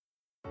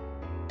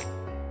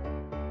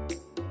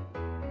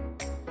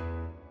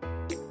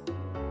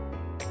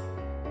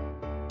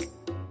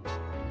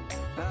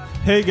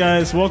Hey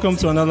guys, welcome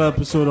to another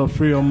episode of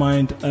Free Your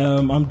Mind.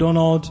 I'm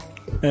Donald,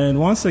 and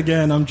once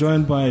again I'm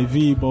joined by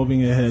V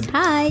bobbing ahead.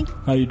 Hi.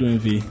 How you doing,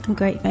 V? I'm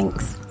great,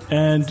 thanks.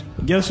 And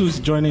guess who's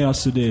joining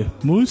us today?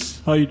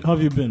 Moose, how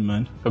have you been,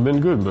 man? I've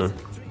been good, bro.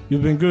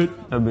 You've been good?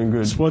 I've been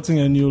good. Sporting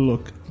a new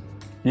look.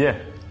 Yeah.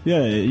 Yeah,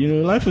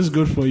 life is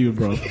good for you,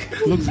 bro.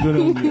 Looks good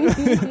on you.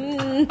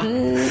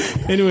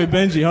 Anyway,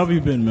 Benji, how have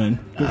you been, man?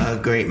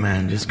 Great,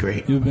 man. Just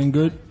great. You've been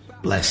good?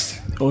 Blessed.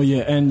 Oh,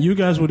 yeah, and you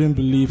guys wouldn't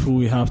believe who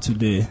we have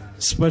today.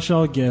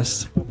 Special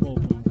guest, Paul.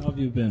 How have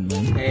you been,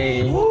 man?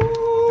 Hey,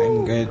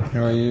 I'm good.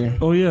 How are you?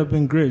 Oh, yeah,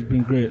 been great.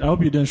 I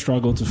hope you didn't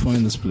struggle to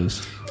find this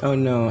place. Oh,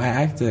 no. I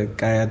asked the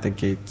guy at the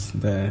gate,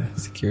 the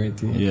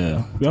security.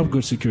 Yeah, we have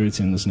good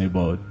security in this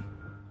neighborhood.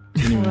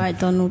 Anyway. All right,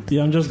 Donald.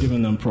 Yeah, I'm just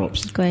giving them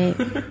props. Great.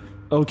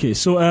 Okay,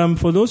 so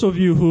for those of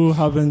you who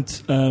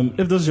haven't,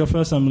 if this is your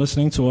first time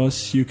listening to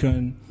us, you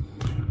can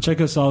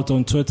check us out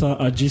on Twitter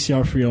at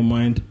GCR Free Your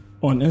Mind,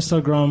 on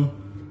Instagram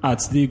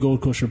at The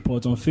Gold Coast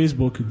Report, on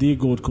Facebook, The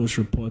Gold Coast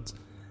Report.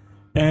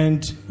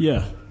 And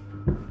yeah,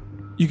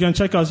 you can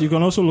check us. You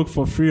can also look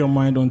for Free Your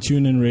Mind on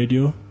TuneIn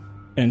Radio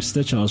and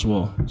Stitcher as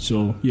well.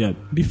 So yeah,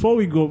 before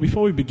we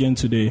begin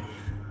today,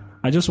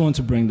 I just want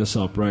to bring this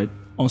up, right?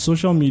 On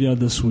social media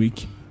this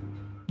week,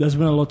 there's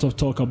been a lot of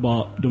talk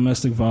about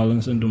domestic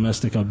violence and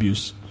domestic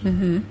abuse.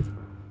 Mm-hmm.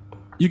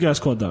 You guys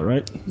caught that,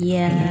 right?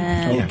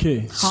 Yeah.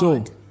 Okay,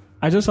 so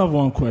I just have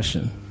one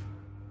question.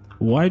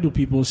 Why do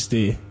people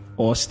stay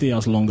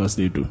as long as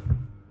they do?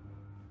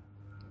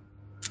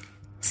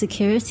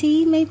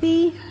 Security,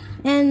 maybe?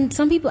 And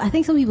I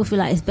think some people feel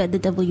like it's better the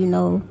devil you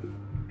know.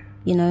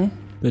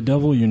 The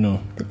devil you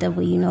know. The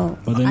devil you know.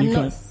 But then I'm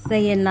not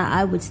saying that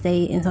I would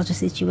stay in such a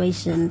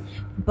situation,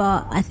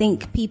 but I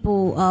think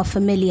people are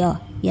familiar.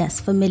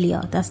 Yes,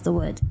 familiar. That's the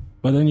word.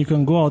 But then you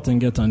can go out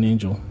and get an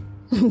angel.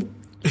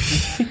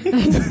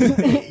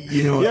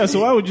 Yeah,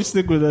 so why would you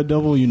stick with the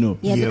devil you know?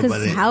 Yeah,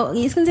 because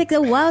it's going to take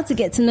a while to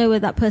get to know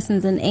whether that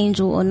person's an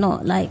angel or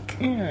not.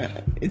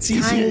 It's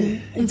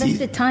easier.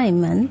 Invested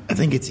time, man. I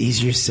think it's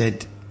easier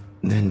said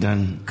than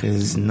done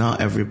because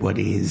not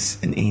everybody is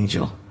an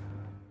angel.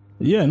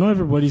 Yeah, not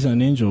everybody's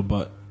an angel,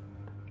 but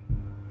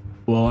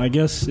well, I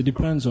guess it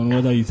depends on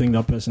whether you think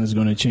that person is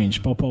going to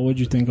change. Papa, what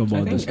do you think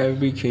about this? I think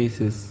every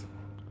case is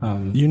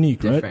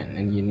unique, right? Different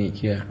and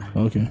unique, yeah.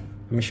 Okay.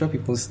 I'm sure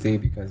people stay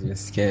because you're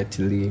scared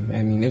to leave.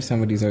 I mean, if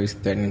somebody's always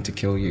threatening to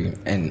kill you,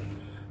 and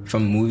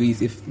from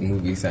movies, if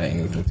movies are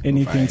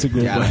anything to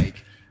go by,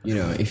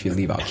 if you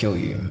leave, I'll kill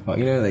you. Or,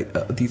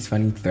 these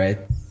funny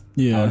threats.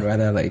 Yeah. I would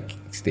rather,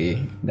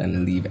 stay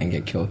than leave and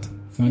get killed.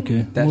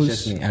 Okay. That's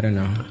just me. I don't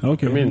know.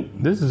 Okay. I mean,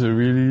 this is a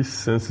really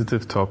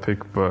sensitive topic,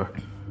 but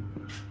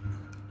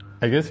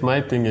I guess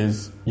my thing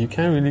is you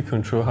can't really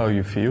control how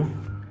you feel.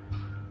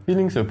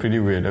 Feelings are pretty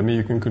weird. I mean,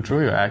 you can control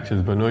your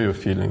actions, but not your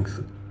feelings.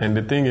 And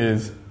the thing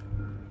is,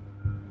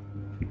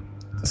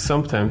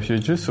 sometimes you're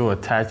just so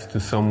attached to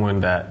someone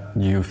that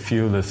you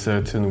feel a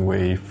certain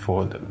way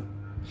for them.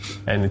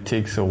 And it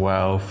takes a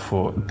while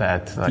for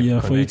that for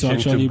you to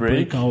actually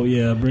break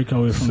away from the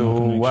connection. So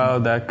while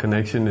that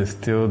connection is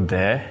still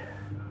there,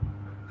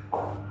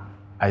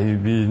 I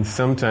mean,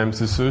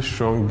 sometimes it's so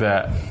strong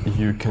that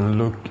you can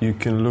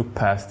look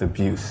past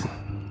abuse.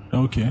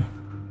 Okay.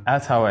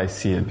 That's how I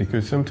see it,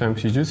 because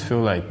sometimes you just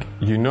feel like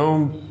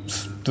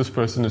this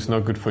person is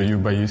not good for you,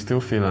 but you still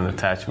feel an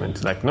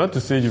attachment. Not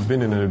to say you've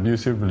been in an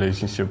abusive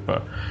relationship,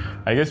 but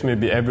I guess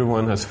maybe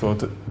everyone has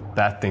felt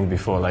that thing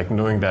before,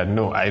 knowing that,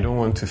 no, I don't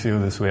want to feel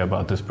this way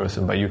about this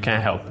person, but you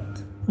can't help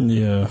it.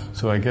 Yeah.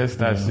 So I guess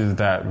that's just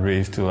that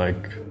raised to a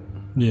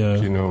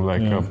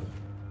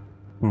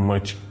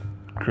much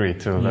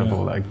greater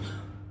level.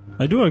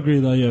 I do agree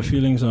that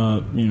feelings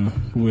are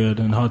weird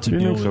and hard to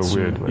deal with. Feelings are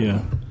weird, man.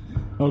 Yeah.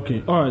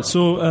 Okay, all right,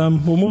 so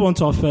we'll move on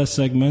to our first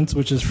segment,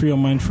 which is Free Your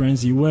Mind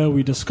Frenzy, where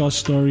we discuss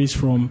stories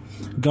from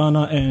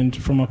Ghana and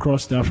from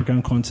across the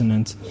African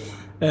continent.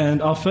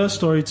 And our first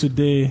story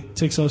today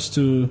takes us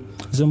to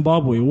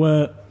Zimbabwe,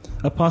 where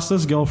a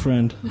pastor's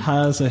girlfriend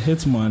has a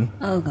hitman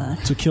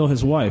to kill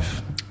his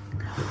wife.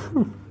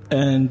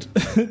 And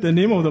the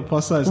name of the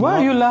pastor is... Why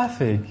are you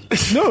laughing?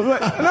 No.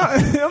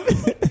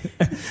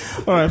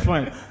 All right,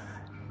 fine.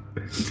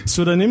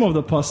 So the name of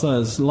the pastor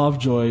is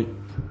Lovejoy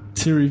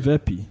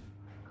Tirivepi.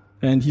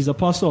 And he's a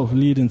pastor of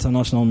Lead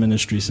International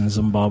Ministries in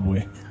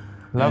Zimbabwe.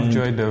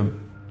 Lovejoy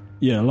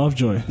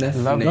Lovejoy.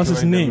 That's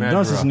his name.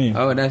 That's his name.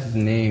 Oh, that's his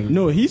name.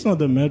 No, he's not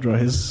the murderer.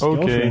 His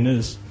girlfriend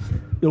is.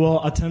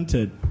 Well,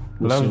 attempted.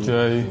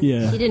 Lovejoy.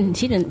 Yeah. She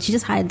didn't. She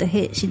just hired the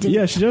hit. She didn't.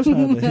 Yeah, she just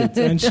hired the hit,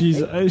 and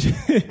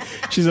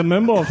she's a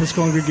member of his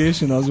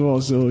congregation as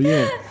well. So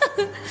yeah,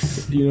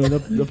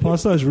 the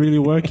pastor is really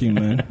working,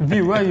 man.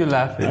 V, why are you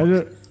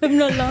laughing? I'm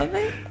not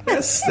laughing.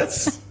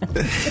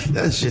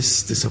 That's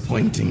just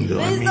disappointing, though.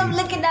 Please stop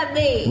looking at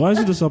me. Why is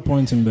it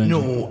disappointing, Ben?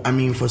 No, I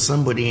mean, for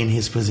somebody in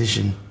his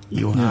position,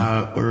 you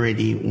are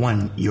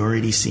you're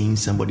already seeing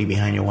somebody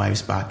behind your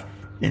wife's back.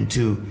 And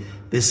two,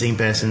 this same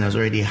person has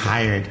already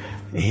hired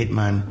a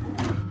hitman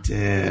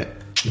to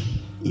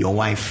your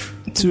wife.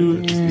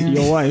 To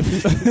your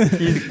wife.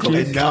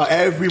 And now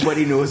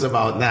everybody knows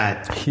about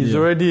that. He's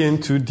already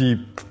in too deep.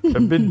 A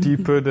bit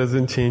deeper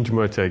doesn't change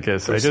much, I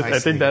guess. I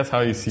think that's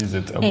how he sees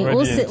it.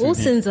 All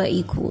sins are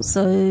equal.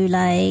 So,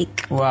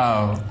 like...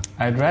 Wow.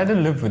 I'd rather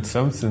live with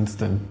some sins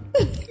than...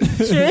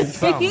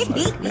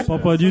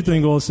 Papa, do you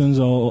think all sins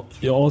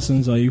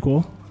are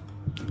equal?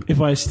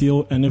 If I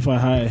steal and if I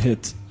hire a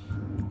hit,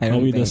 I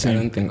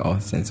don't think all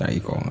sins are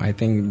equal. I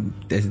think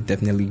there's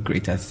definitely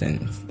greater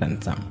sins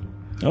than some.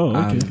 Oh,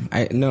 okay.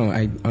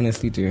 I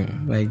honestly do.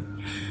 Like,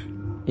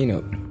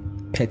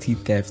 petty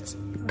theft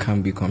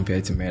can't be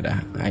compared to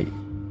murder.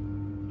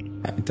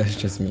 That's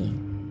just me.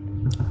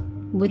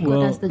 With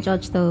God as the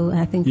judge, though,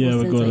 I think. Yeah,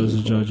 with God as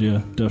the judge,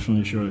 yeah,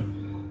 definitely sure.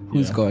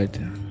 Who's God?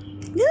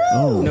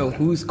 No,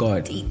 who's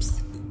God?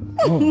 Deeps.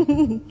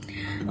 Oh.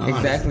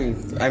 Exactly.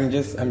 I'm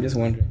just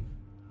wondering.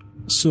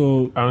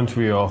 So, aren't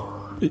we all?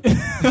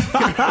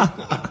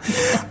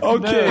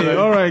 Okay,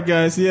 all right,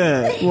 guys.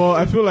 Yeah. Well,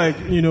 I feel like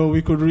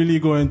we could really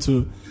go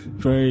into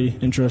very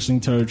interesting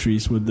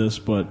territories with this,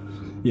 but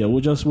yeah,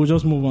 we'll just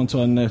move on to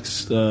our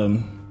next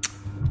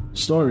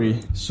story.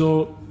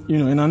 So,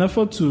 in an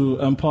effort to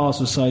empower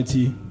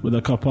society with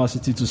the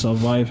capacity to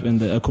survive in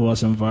the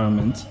ECOWAS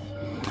environment,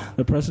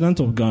 the president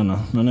of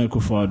Ghana, Nana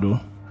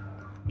Akufo-Addo,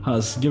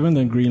 has given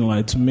the green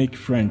light to make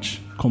French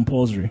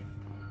compulsory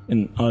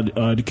in our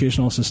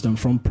educational system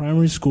from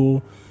primary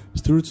school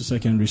through to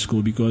secondary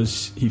school,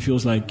 because he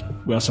feels like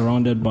we are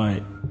surrounded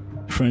by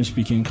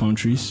French-speaking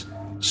countries,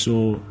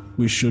 so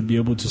we should be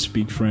able to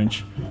speak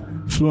French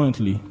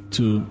fluently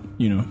to,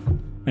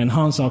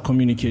 enhance our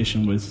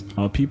communication with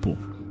our people.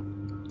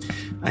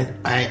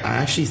 I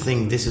actually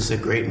think this is a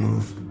great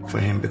move for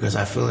him, because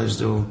I feel as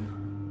though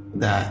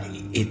that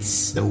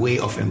it's a way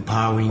of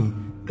empowering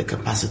the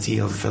capacity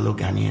of fellow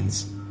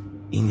Ghanaians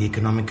in the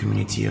economic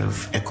community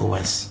of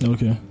ECOWAS.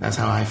 Okay. That's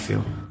how I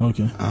feel.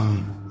 Okay.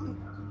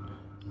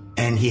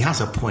 And he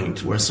has a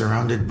point. We're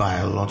surrounded by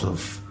a lot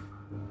of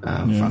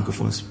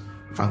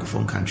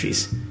francophone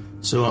countries,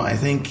 so I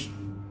think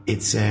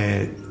it's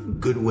a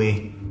good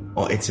way,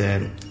 or it's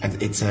a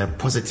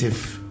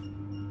positive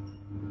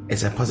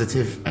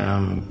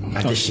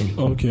addition.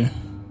 Okay,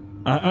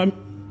 I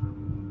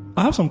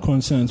have some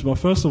concerns, but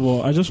first of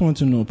all, I just want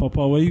to know,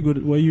 Papa, were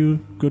you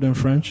good in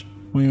French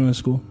when you were in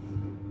school?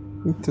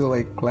 Until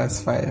like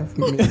class 5.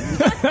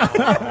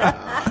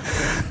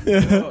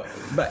 Yeah.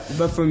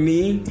 But for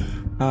me,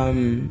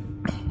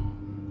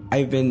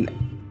 I've been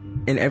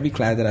in every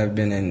class that I've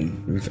been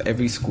in, with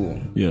every school.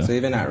 Yeah. So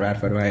even at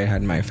Radford, where I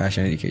had my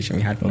fashion education,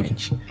 we had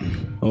French.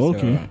 Oh,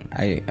 okay.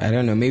 So I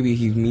don't know. Maybe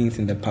he means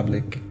in the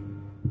public,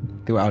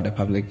 throughout the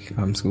public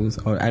schools,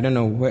 or I don't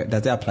know. Where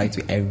does it apply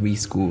to every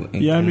school?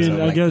 Yeah, I mean,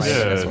 I guess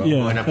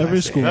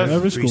every school,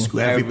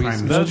 every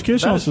primary the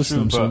educational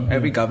system. So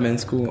every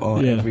government school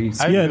or every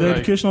the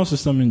educational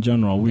system in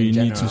general.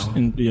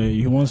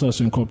 He wants us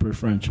to incorporate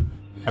French.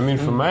 I mean,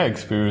 from my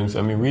experience,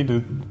 I mean,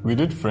 we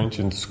did French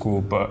in school,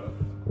 but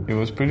it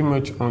was pretty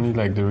much only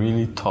like the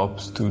really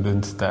top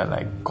students that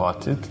like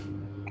got it.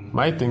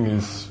 My thing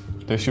is,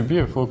 there should be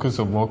a focus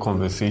of more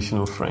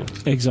conversational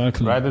French.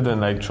 Exactly. Rather than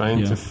like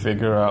trying to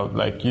figure out,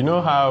 like,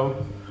 how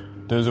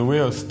there's a way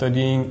of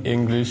studying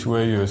English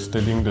where you're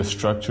studying the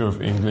structure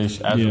of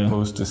English as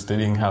opposed to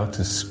studying how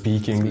to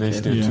speak English.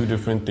 They're two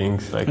different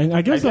things. Like, and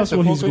I guess that's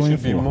what he's going for. The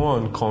focus should be more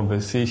on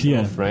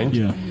conversational French,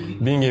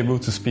 being able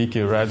to speak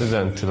it rather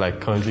than to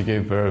like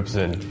conjugate verbs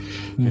and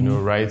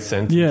write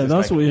sentences. Yeah,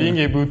 that's like what being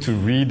able to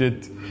read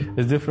it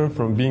is different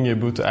from being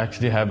able to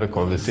actually have a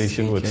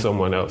conversation with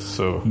someone else.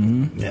 So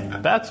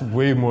that's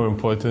way more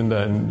important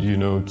than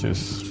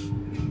just.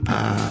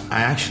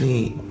 I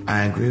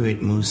agree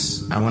with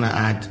Moose. I want to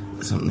add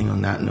something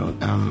on that note.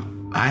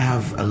 I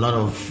have a lot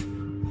of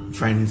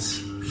friends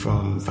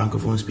from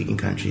francophone speaking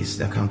countries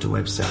that come to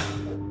Webster.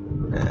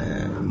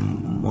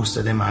 Most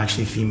of them are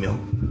actually female.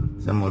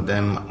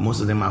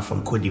 Most of them are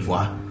from Cote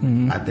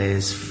d'Ivoire.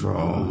 Others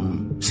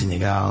from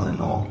Senegal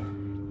and all.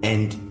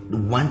 And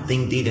one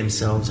thing they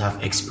themselves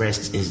have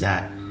expressed is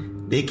that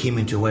they came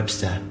into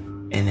Webster,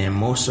 and then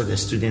most of the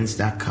students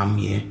that come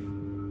here,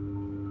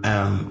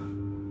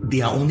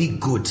 they are only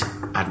good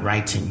at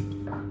writing.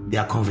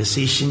 Their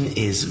conversation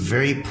is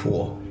very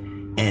poor,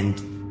 and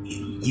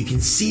you can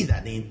see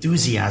that the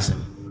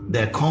enthusiasm,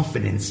 their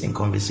confidence in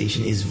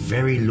conversation is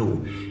very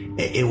low.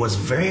 It was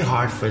very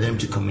hard for them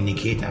to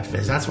communicate at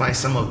first. That's why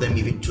some of them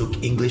even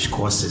took English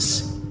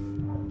courses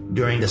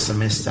during the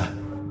semester.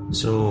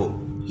 So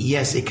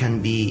yes, it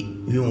can be,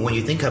 when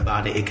you think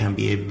about it, it can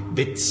be a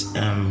bit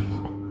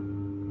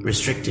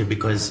restrictive,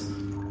 because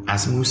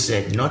as Moose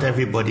said, not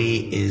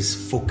everybody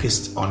is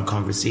focused on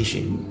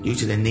conversation due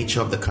to the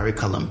nature of the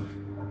curriculum.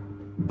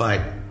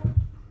 But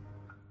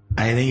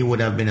I think it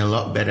would have been a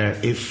lot better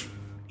if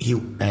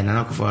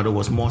Nana Akufo-Addo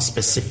was more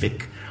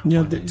specific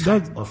on the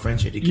type of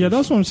French education. Yeah,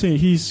 that's what I'm saying.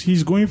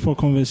 He's going for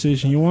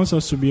conversation. He wants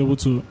us to be able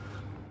to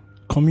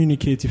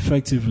communicate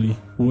effectively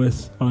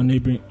with our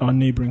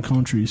neighboring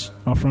countries,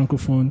 our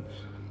francophone,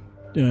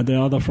 the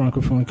other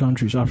francophone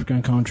countries,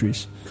 African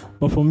countries.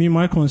 But for me,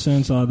 my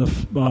concerns are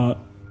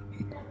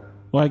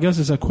Well, I guess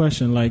it's a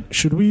question. Like,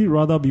 should we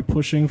rather be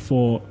pushing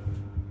for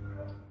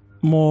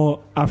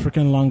more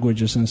African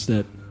languages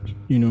instead?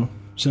 You know,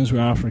 since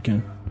we're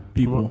African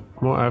people,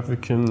 more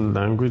African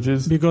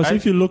languages. Because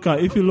if you look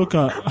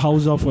at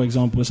Hausa, for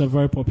example, it's a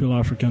very popular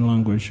African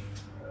language.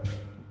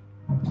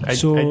 I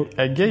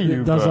get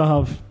you. Does that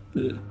have?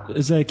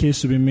 Is there a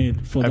case to be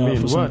made for that?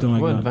 For something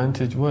like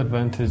that? What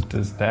advantage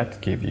does that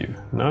give you?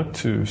 Not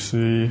to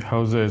say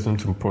Hausa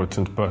isn't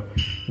important, but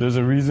there's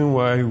a reason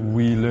why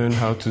we learn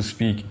how to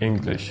speak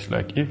English.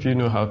 Like, if you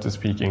know how to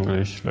speak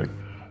English, like,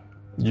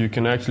 you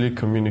can actually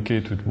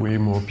communicate with way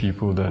more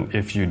people than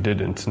if you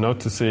didn't. Not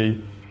to say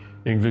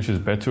English is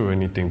better or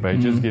anything, but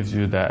it just gives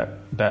you that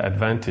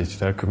advantage,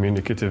 that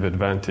communicative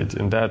advantage,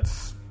 and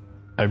that's.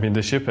 I mean,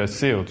 the ship has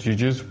sailed. You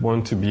just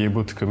want to be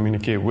able to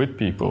communicate with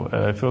people.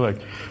 And I feel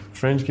like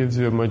French gives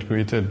you a much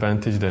greater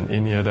advantage than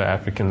any other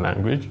African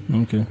language.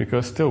 Okay.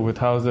 Because still, with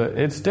Hausa,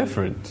 it's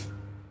different.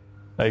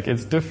 Like,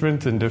 it's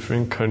different in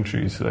different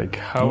countries. Like,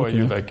 how are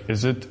you, like,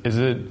 is it,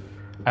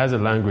 as a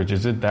language,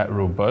 is it that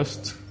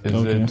robust?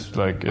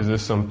 Is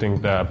this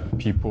something that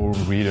people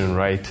read and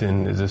write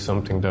in? Is it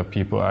something that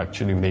people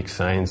actually make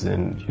signs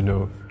in, you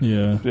know?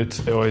 Yeah.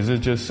 Or is it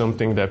just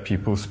something that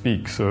people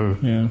speak? So...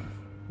 Yeah.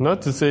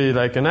 Not to say,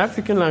 like, an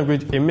African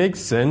language, it makes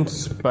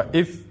sense, but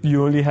if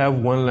you only have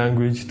one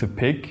language to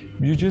pick,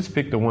 you just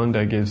pick the one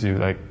that gives you,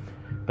 like,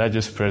 that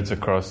just spreads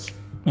across.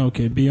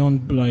 Okay,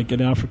 beyond, like,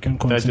 the African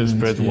continent. That just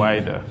spreads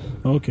wider.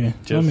 Okay,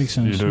 that makes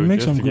sense. You know, you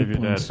make just some to good give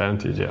you points. that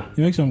advantage, yeah.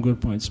 You make some good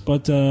points.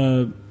 But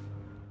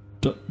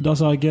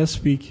does our guest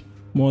speak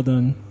more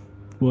than,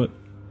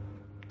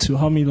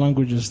 how many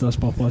languages does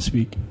Papa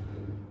speak?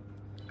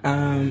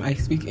 I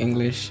speak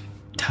English.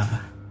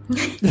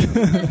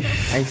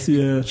 I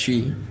speak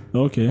Twi.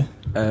 Okay.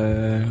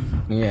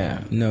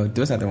 No,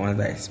 those are the ones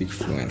that I speak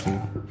fluently.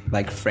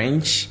 Like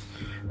French,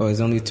 it's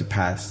only to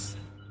pass.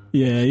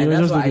 Yeah, and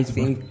that's what I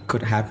think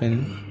could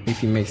happen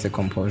if he makes it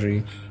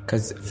compulsory.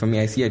 Because for me,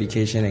 I see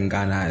education in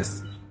Ghana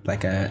as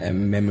like a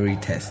memory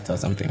test or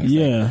something.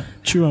 It's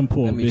true and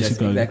poor,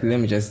 basically. Let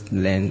me just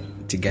learn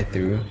to get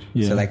through.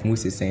 Yeah. So like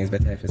Moose is saying, it's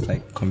better if it's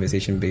like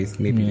conversation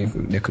based. Maybe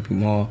there could be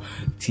more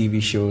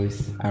TV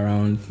shows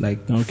around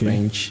like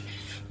French.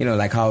 You know,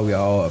 like how we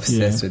are all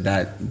obsessed with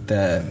that,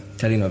 the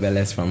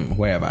telenovelas from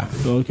wherever.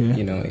 Okay.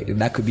 You know,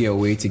 that could be a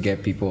way to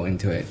get people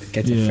into it.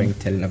 Get a French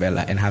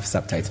telenovela and have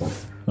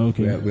subtitles.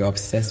 Okay. We're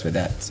obsessed with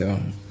that. So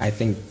I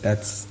think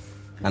that's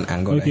an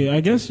angle. Okay, I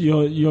guess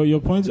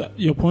your point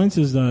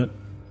is that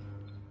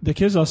the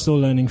kids are still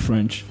learning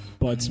French,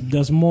 but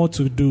there's more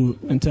to do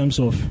in terms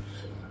of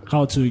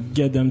how to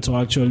get them to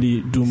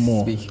actually do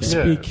more.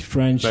 Speak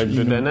French. Like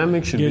the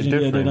dynamic should be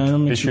different. The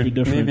dynamic should be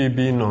different. Maybe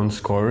be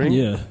non-scoring.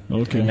 Yeah,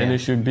 okay. And it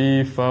should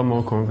be far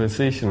more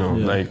conversational.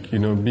 Yeah. Like, you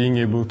know, being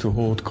able to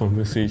hold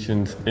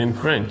conversations in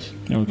French.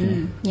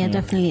 Okay.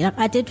 Definitely.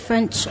 I did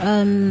French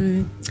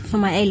for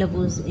my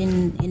A-levels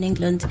in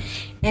England.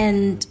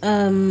 And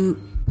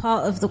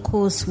part of the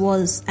course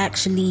was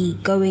actually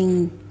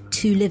going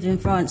to live in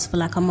France for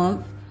like a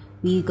month.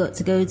 We got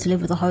to go to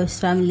live with a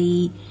host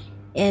family.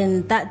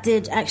 And that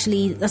did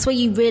actually, that's where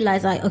you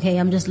realize, like, okay,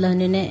 I'm just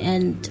learning it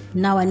and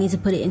now I need to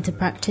put it into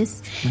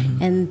practice.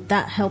 And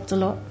that helped a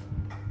lot.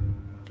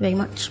 Very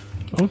much.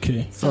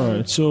 Okay. All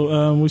right.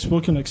 So we've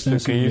spoken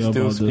extensively about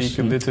this. Can you still speak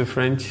a bit of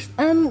French?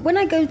 When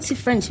I go to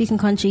French-speaking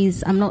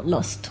countries, I'm not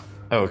lost.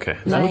 Oh, okay.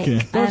 Like,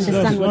 okay. I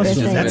understand what they're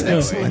saying. That's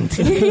excellent.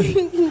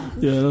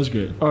 Yeah, that's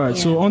great. All right.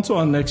 So on to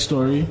our next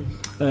story.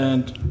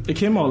 And it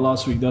came out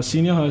last week that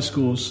senior high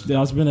schools, there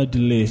has been a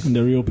delay in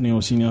the reopening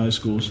of senior high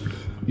schools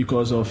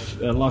because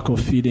of a lack of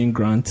feeding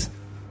grant.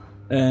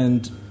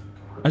 And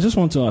I just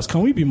want to ask,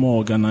 can we be more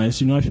organized?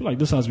 You know, I feel like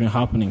this has been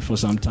happening for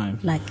some time.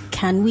 Like,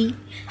 can we?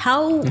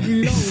 How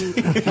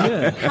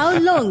long? How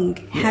long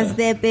has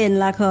there been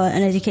like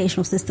an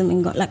educational system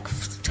in God? Like,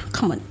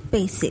 come on,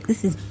 basic.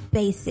 This is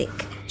basic.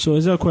 So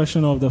is there a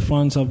question of the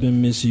funds have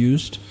been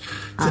misused?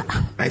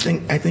 I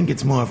think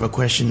it's more of a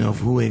question of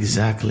who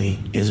exactly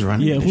is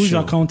running the who's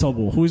show.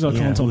 Accountable? Who's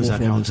accountable for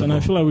this? And I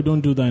feel like we don't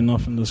do that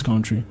enough in this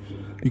country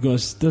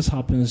because this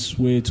happens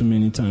way too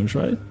many times,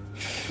 right?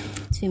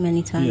 Too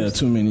many times. Yeah,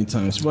 too many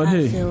times. But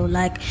I feel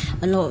like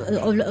a lot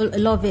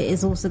of it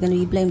is also going to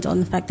be blamed on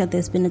the fact that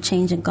there's been a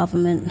change in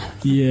government.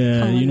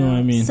 Yeah, you know what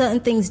I mean? Certain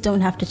things don't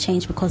have to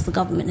change because the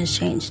government has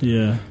changed.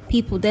 Yeah.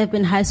 There have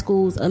been high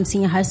schools,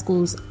 senior high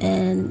schools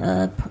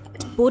and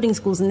boarding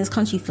schools in this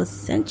country for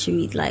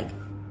centuries. Like,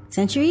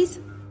 centuries?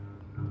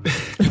 For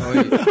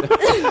a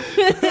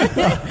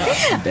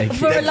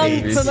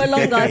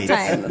long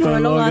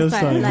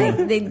time. Like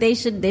they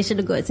should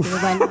have got it together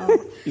by now.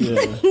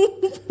 Yeah.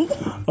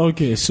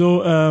 Okay,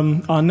 so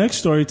our next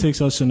story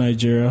takes us to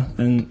Nigeria,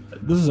 and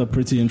this is a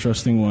pretty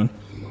interesting one.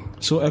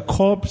 So a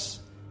corpse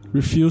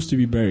refused to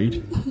be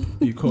buried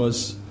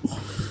because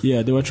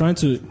they were trying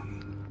to.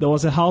 There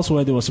was a house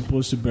where they were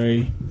supposed to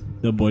bury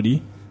the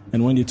body,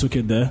 and when they took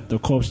it there, the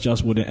corpse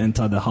just wouldn't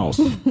enter the house.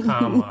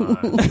 Come on.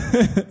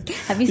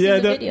 Have you seen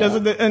the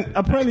video? And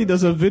apparently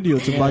there's a video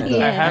to back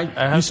that. I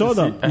have You saw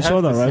that? You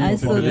saw that, right? I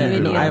saw the video.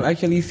 No, I've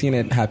actually seen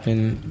it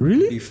happen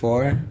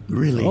before.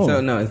 Really? Oh.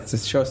 So no, it's a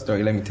short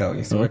story. Let me tell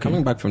you. So we're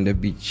coming back from the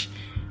beach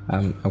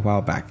a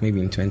while back, maybe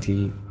in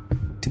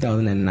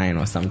 2009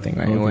 or something,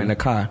 right? Okay. We were in a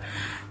car,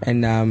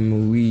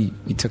 and we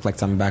took like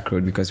some back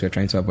road because we were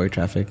trying to avoid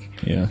traffic.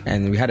 Yeah.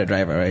 And we had a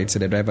driver, right? So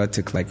the driver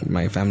took like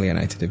my family and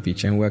I to the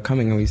beach, and we were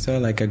coming and we saw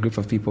like a group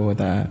of people with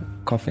a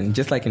coffin,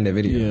 just like in the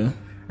video. Yeah.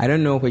 I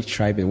don't know which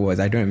tribe it was.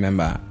 I don't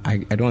remember. I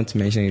don't want to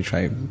mention any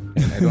tribe.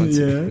 I don't want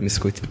to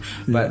misquote it.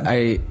 But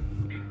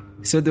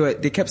so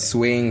they kept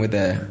swaying with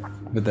the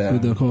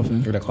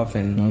coffin. With the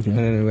coffin. Okay. And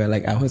then we were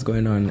like, what's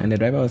going on? And the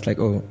driver was like,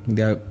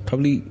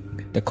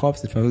 the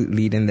corpse is probably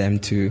leading them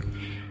to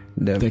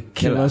the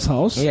killer's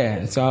house?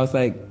 Yeah. So I was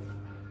like,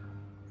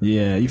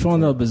 yeah, you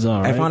found out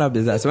bizarre, right? I found out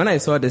bizarre. So when I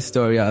saw this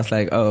story, I was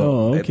like,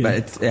 okay.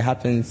 But it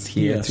happens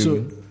here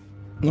too.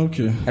 So,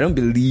 okay. I don't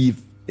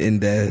believe in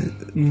the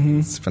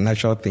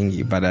supernatural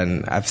thingy, but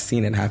I've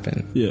seen it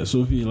happen. Yeah, so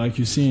like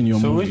you see in your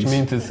So movies. which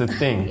means it's a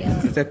thing.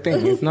 It's a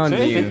thing. It's not So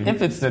new.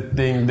 if it's a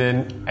thing,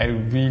 then I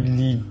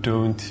really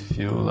don't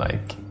feel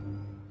like...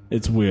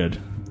 It's weird.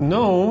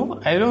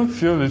 No, I don't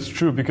feel it's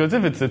true, because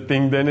if it's a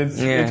thing, then it's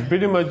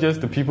pretty much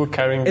just the people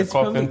carrying the It's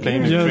coffin probably-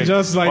 playing the Yeah, trick.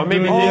 just like or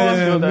maybe doing- they just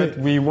yeah, feel that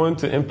we want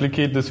to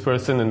implicate this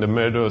person in the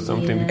murder or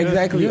something. Yeah. Because,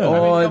 Exactly. Yeah. Or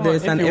I mean, come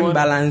there's on, an if you want-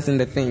 imbalance in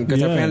the thing because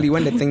Yeah. apparently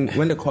when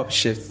the corpse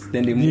shifts,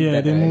 then they move. Yeah,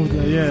 that they way. move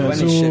that, yeah. When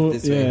So, it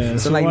shifts this way. yeah. So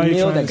So like why you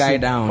nail trying the to guy say-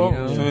 down. Oh, You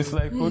know? so it's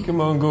like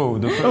Pokemon Go.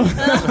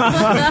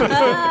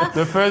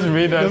 The first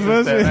radar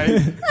system,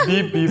 right?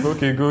 Beep, beep,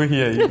 okay, go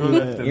here. You go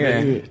left and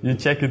then you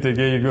check it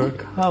again, you go,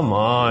 come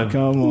on.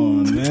 Come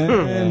on,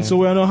 man. So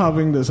we're not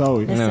having this, are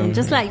we? Listen,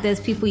 just like there's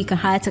people you can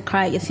hire to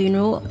cry at your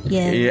funeral.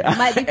 Yeah. Yeah. There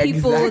might be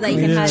people that you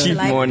can hire to Chief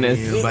like.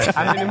 mourners. But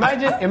I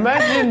mean,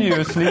 imagine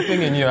you're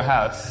sleeping in your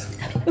house,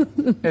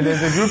 and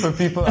there's a group of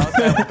people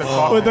outside with the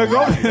coffin. With the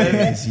coffin.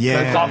 The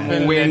yeah,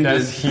 coffin Wind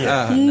that's is here.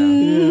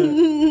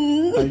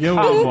 I get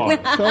what- Come on.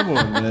 Come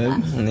on, man.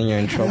 And then you're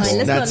in trouble.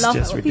 Let's That's not laugh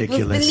just at people's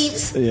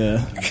ridiculous.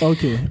 beliefs. Yeah.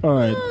 Okay. All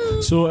right.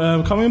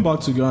 So coming back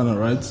to Ghana,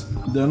 right?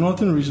 The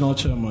Northern Regional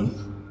Chairman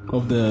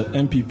of the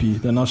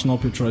NPP, the National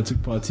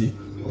Patriotic Party,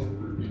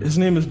 his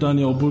name is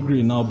Daniel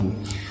Bugri Nabu,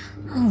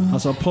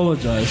 has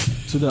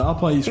apologized to the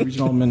Upper East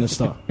Regional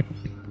Minister,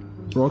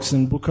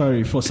 Roxanne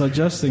Bukari, for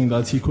suggesting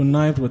that he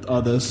connived with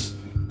others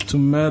to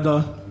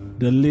murder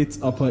the late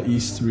Upper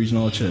East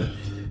Regional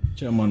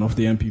Chairman of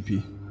the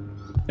NPP.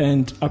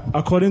 And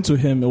according to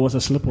him, it was a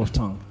slip of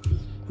tongue.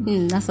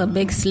 That's a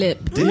big slip.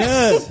 Yeah,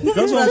 that's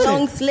That's what I'm a saying.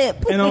 long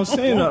slip. And I was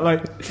saying that,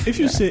 like, if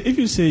you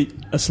say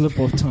a slip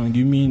of tongue,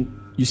 you mean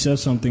you said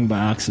something by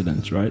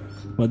accident, right?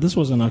 But this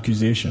was an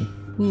accusation,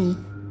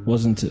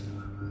 wasn't it?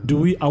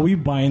 Are we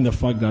buying the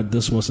fact that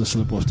this was a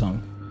slip of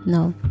tongue?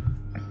 No.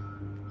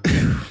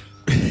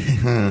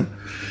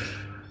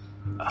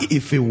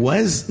 if it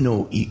was,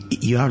 no,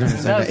 you have to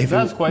understand that if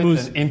That's it quite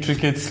was- an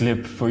intricate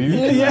slip for you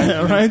to Yeah,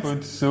 actually right.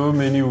 put so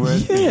many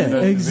words Yeah, together.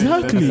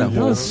 exactly. That's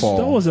a whole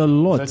That was a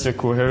lot Such a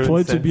coherent for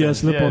it to be a sentence,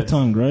 slip of yes.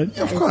 tongue, right?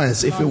 Of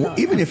course,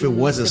 even if it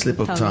was a slip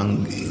of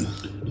tongue,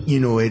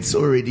 it's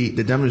already,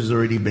 the damage has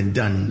already been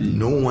done.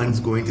 No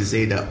one's going to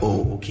say that,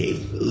 okay,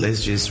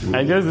 let's just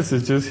I guess this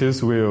is just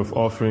his way of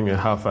offering a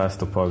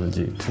half-assed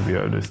apology, to be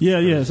honest. Yeah,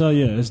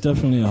 it's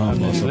definitely a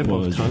half-assed Slip of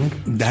apology. tongue.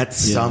 that's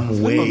some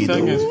Slip way of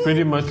tongue though. is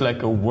pretty much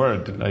like a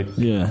word, like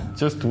Yeah.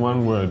 just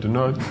one word,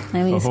 not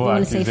I mean, a if you whole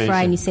want to say accusation.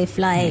 fry and you say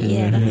fly,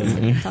 yeah, that's a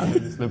slip of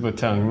tongue. Slip of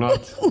tongue,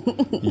 not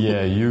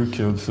yeah, you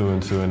killed so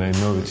and so, and I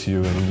know it's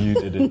you, and you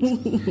did it.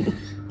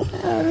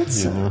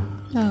 You know.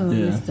 Oh,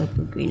 Yeah. Mr.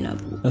 Bugri.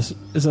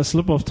 Is a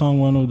slip of tongue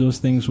one of those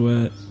things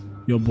where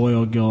your boy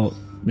or girl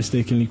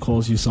mistakenly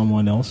calls you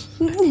someone else?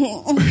 That's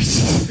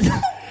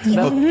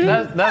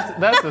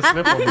a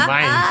slip of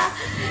mind.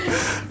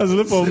 A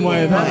slip of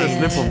mind.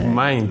 That's a slip of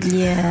mind.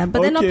 Yeah,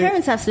 but then our Okay.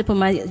 parents have slip of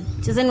mind.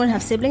 Does anyone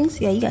have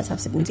siblings? Yeah, you guys have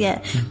siblings. Yeah,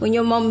 when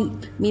your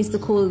mom means to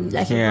call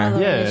like your Yeah.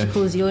 brother, Yeah. she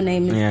calls your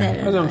name instead.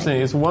 That's what I'm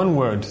saying. It's one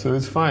word, so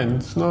it's fine.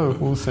 It's not a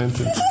whole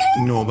sentence.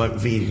 No, but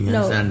V, you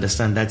No.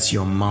 understand that's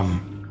your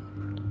mom.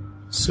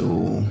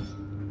 So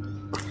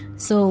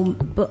So,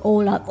 but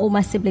all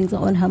my siblings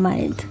are on her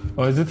mind.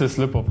 Or is it a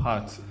slip of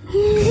heart?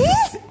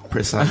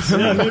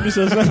 precisely. Yeah, maybe it's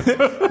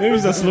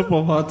a slip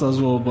of heart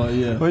as well, but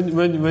yeah.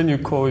 When you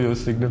call your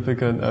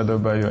significant other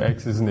by your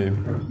ex's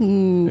name,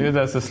 maybe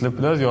that's a slip.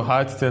 That's your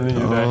heart telling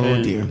you that, Oh,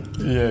 hey, dear.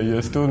 yeah,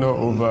 you're still not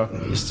over.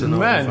 You're still not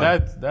Man,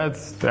 over.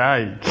 that's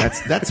right.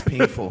 That's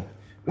painful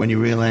when you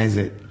realize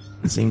it.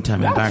 At the same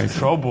time, That's embarrassing.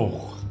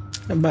 trouble.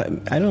 But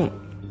I don't.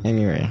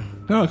 Anyway,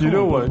 No, come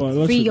know on, what?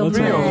 Papa. Free your mind.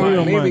 free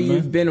your maybe mind,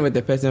 you've man. been with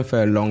the person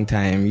for a long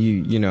time.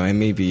 You know, and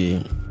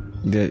maybe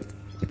the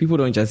people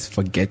don't just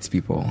forget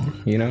people.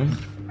 You know,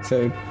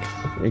 so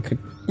it could.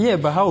 Yeah,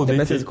 but how will The they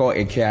person's take? called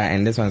Ikea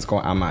and this one's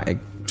called Ama. It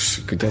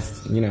could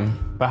just,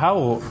 But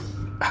how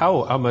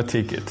will Amma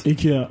take it?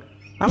 IKEA.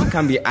 Amma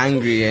can be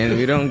angry and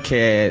we don't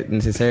care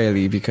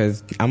necessarily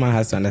because Amma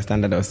has to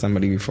understand that there was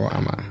somebody before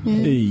Amma.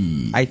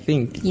 Hey. I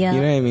think. Yeah. You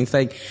know what I mean? It's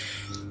like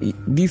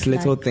these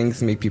little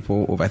things make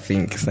people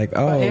overthink. It's like,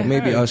 oh,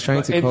 maybe I was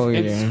trying to call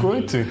you. It's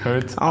going to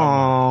hurt.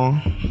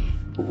 Oh.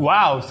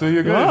 Wow, so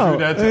you're going to do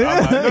that to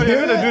Amma. No,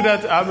 you're going to do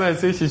that to Amma and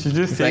say she should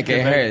just take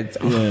it. Hurts.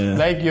 Yeah.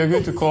 Like you're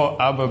going to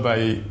call Amma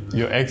by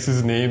your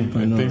ex's name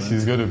and think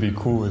she's going to be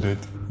cool with it.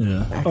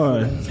 Yeah. All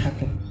right.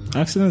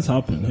 Accidents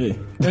happen. Hey.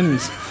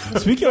 Anyways,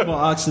 speaking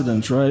about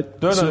accidents, right?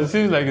 No, it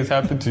seems like it's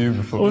happened to you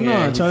before. Oh,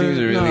 no,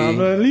 Charlie. Really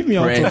but leave me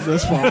out of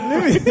this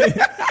one.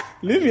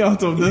 Leave me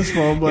out of this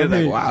one. But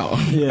hey, like, wow.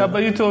 Yeah,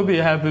 but you told me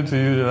it happened to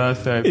you the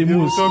last time. Hey,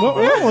 Moose.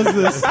 What was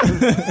this?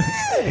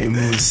 Hey,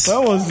 Moose.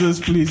 What was this,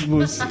 please,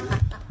 Moose?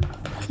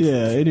 Yeah,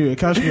 anyway,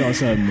 catch me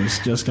outside, Moose.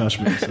 Just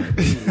catch me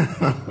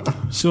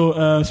outside.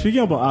 So,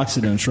 speaking about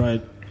accidents,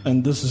 right?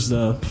 And this is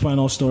the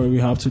final story we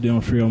have today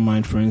on Free Your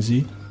Mind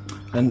Frenzy.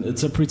 And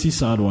it's a pretty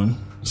sad one.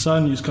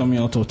 Sad news coming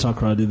out of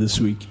Takoradi this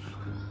week.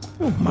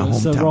 My hometown.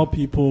 Several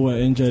people were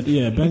injured.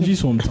 Yeah,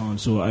 Benji's hometown.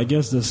 So I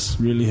guess this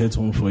really hit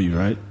home for you,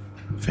 right?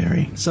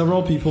 Very.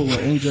 Several people were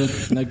injured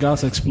in a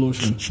gas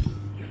explosion.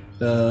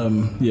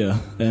 Yeah,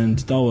 and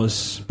that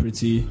was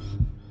pretty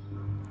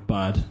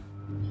bad.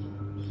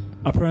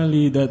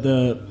 Apparently,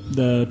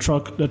 the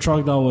truck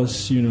that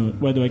was,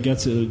 where do I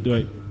get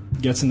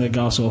getting the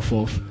gas off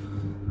of,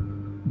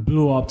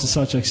 blew up to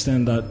such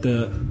extent that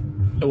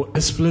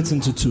it split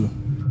into two.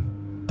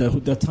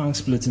 The tank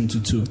split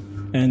into two,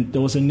 and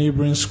there was a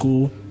neighboring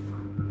school.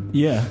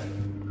 Yeah,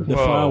 the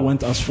fire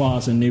went as far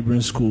as a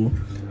neighboring school,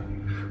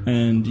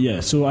 and yeah.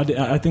 So I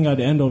think at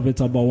the end of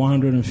it, about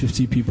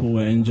 150 people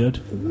were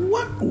injured.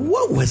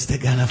 What was the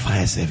Ghana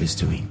Fire Service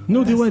doing?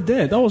 No, they were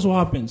there. That was what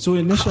happened. So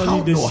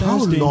initially, they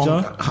sensed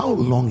danger. How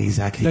long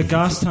exactly? The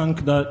gas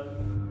tank that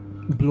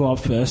blew up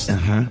first.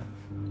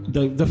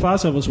 The fire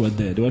service were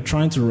there. They were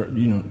trying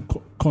to,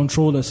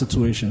 control the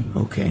situation.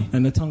 Okay.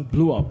 And the tank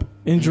blew up,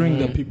 injuring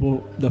the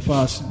people, the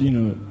fire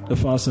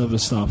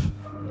service staff.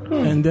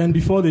 And then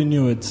before they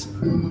knew it,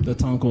 the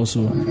tank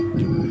also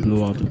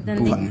blew up.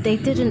 Then they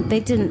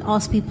didn't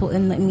ask people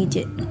in the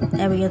immediate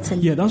area to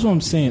leave. Yeah, that's what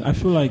I'm saying. I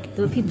feel like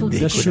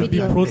there should be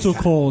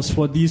protocols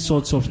for these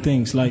sorts of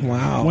things. Like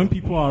when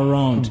people are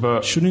around,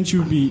 shouldn't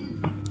you be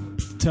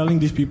telling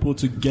these people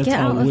to get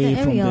away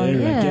from the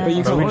area? Yeah.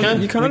 But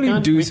you can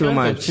only do so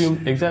much.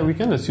 Exactly, we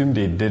can't assume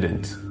they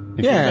didn't.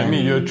 I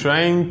mean, you're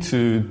trying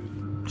to,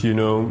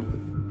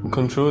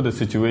 control the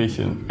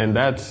situation, and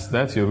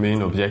that's your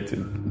main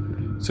objective.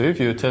 So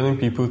if you're telling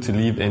people to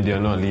leave and they're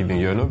not leaving,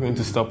 you're not going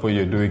to stop what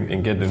you're doing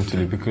and get them to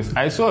leave. Because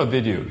I saw a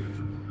video,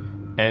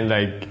 and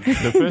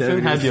the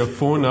person had their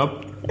phone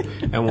up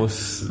and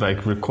was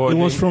recording.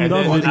 It was from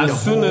that video.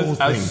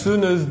 As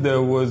soon as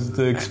there was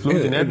the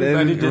explosion,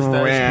 everybody just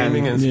started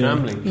screaming and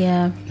scrambling.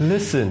 Yeah.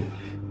 Listen.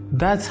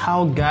 That's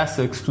how gas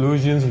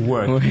explosions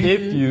work.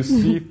 If you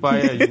see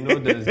fire,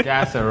 there's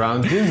gas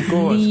around. Just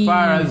go as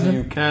far as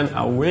you can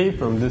away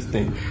from this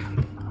thing.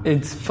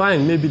 It's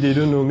fine. Maybe they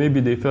don't know. Maybe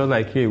they felt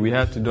like, hey, we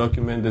have to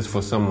document this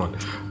for someone.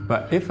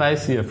 But if I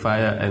see a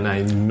fire and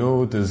I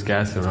know there's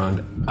gas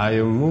around, I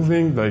am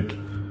moving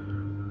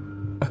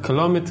a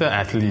kilometer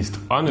at least,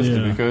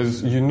 honestly,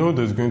 because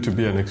there's going to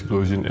be an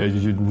explosion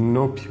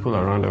and people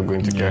around are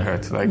going to get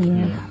hurt.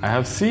 I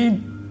have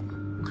seen.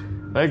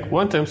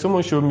 One time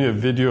someone showed me a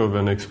video of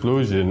an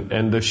explosion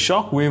and the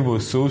shock wave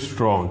was so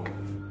strong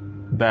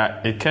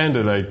that it kind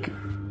of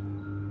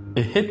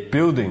it hit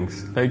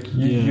buildings.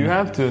 You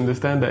have to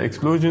understand that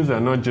explosions are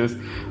not just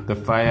the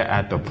fire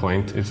at the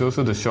point, it's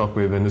also the shock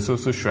wave and it's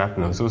also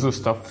shrapnel, it's also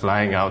stuff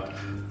flying out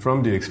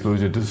from the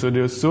explosion. So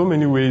there's so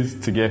many ways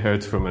to get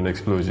hurt from an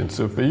explosion.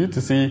 So for you to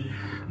see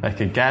a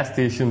gas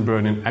station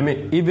burning, I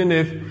mean, even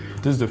if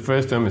this is the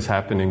first time it's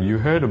happening, you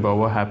heard about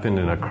what happened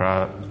in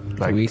Accra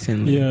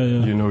recently,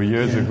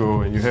 years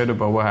ago, and you heard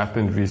about what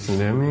happened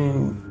recently. I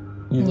mean,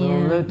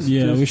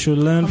 we should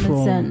learn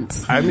from.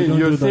 Sense. I mean,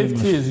 your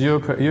safety is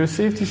your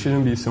safety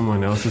shouldn't be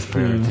someone else's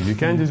priority. You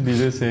can't just be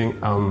just saying,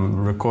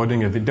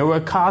 recording a video. There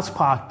were cars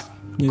parked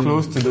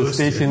close to the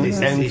station,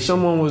 and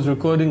someone was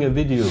recording a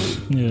video.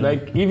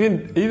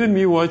 Even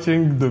me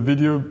watching the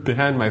video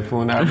behind my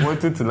phone, I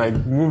wanted to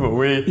move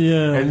away,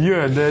 and you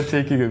are there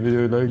taking a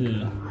video.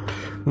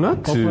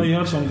 Not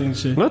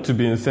to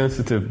be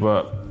insensitive,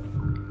 but.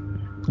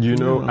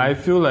 I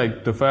feel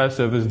like the fire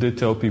service did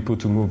tell people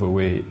to move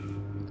away.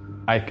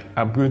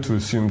 I'm going to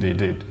assume they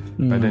did,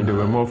 but then they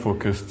were more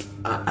focused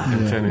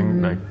in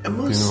turning,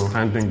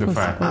 handling the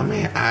fire. I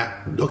mean,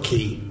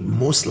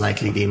 most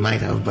likely they might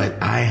have, but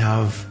I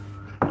have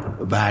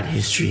a bad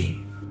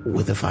history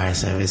with the fire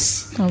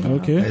service.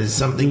 Okay.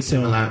 Something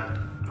similar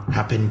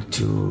happened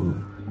to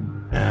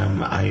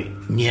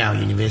near our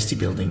university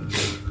building.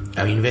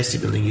 Our university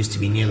building used to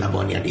be near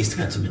Laboni at East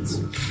Cantonments,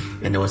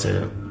 and there was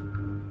a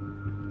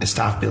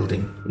staff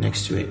building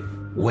next to it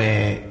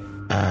where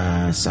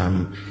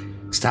some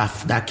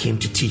staff that came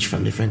to teach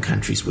from different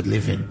countries would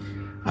live in.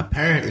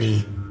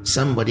 Apparently,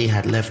 somebody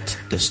had left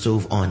the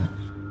stove on,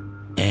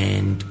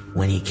 and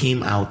when he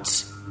came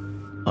out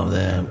of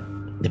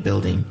the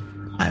building,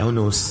 I don't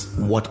know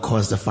what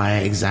caused the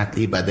fire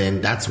exactly, but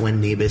then that's when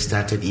neighbors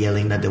started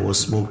yelling that there was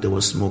smoke.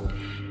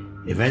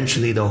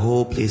 Eventually, the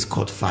whole place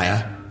caught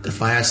fire. The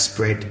fire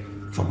spread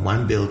from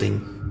one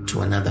building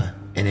to another,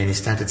 and then it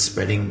started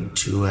spreading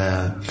to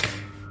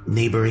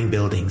neighboring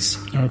buildings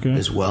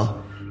as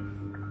well.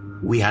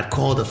 We had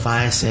called the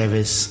fire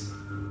service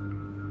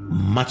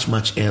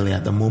much earlier,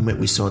 the moment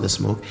we saw the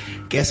smoke.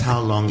 Guess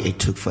how long it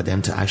took for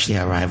them to actually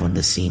arrive on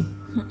the scene?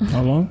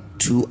 How long?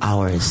 2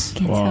 hours.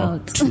 Get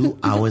out. 2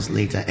 hours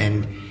later,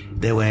 and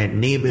there were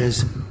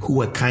neighbors who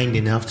were kind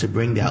enough to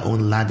bring their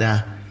own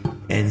ladder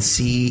and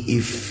see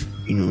if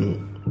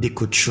they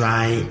could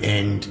try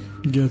and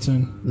get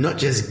in. Not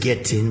just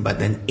get in, but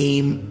then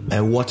aim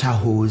a water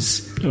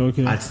hose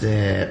at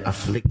the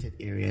afflicted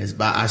areas.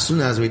 But as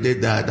soon as we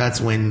did that,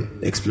 that's when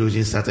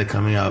explosions started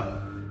coming up.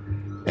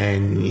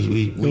 And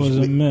it was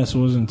a mess,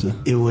 wasn't it?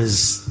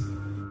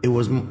 It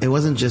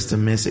wasn't just a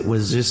mess, it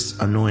was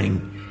just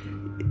annoying.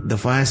 The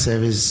fire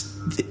service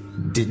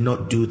did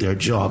not do their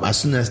job. As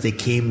soon as they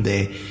came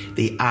there,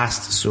 they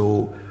asked,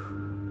 so,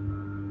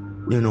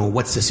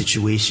 what's the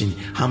situation?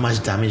 How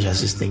much damage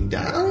has this thing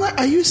done? I'm like,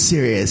 are you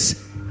serious?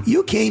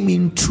 You came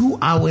in 2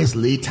 hours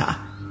later,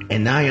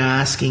 and now you're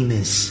asking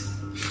this.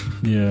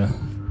 Yeah.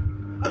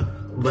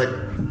 But,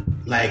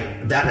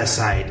 like, that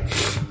aside,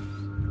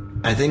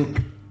 I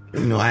think,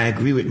 I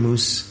agree with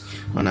Moose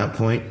on that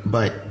point,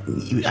 but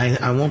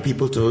I want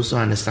people to also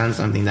understand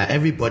something, that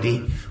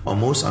everybody or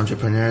most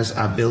entrepreneurs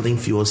are building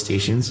fuel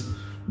stations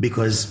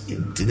because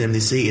to them they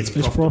say it's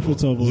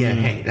profitable. Yeah,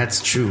 hey,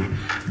 that's true.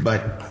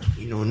 But,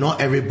 not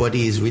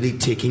everybody is really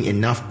taking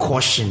enough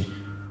caution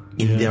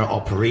in their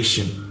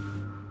operation.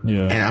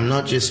 Yeah. And I'm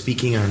not just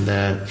speaking on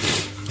the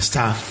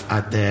staff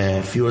at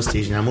the fuel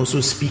station, I'm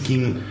also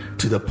speaking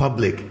to the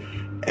public.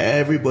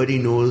 Everybody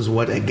knows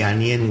what a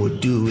Ghanaian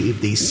would do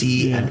if they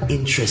see an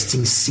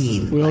interesting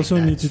scene. We also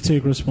need to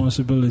take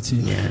responsibility.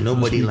 Yeah,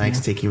 nobody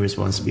likes taking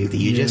responsibility.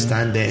 You just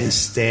stand there and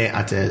stare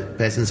at a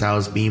person's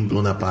house being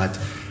blown apart,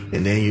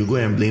 and then you go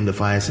and blame the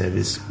fire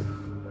service.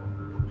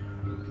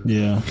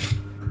 Yeah.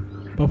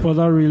 Papa,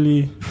 that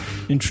really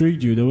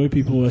intrigued you, the way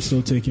people were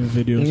still taking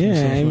videos.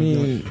 Yeah, I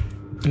mean,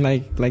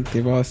 like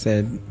they've all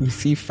said, we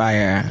see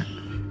fire.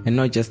 And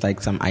not just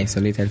like some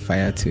isolated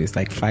fire too. It's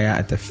like fire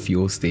at the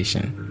fuel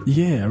station.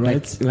 Yeah,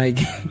 right. Like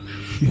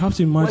you have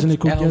to imagine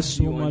it could get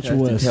so much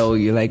worse. To tell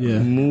you,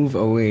 move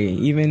away.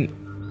 Even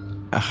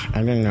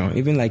I don't know.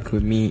 Even like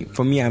with me,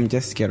 for me, I'm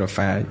just scared of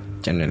fire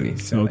generally.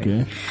 So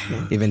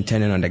even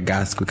turning on the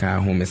gas cooker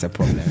at home is a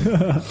problem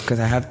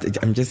because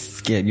I'm just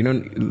scared.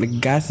 The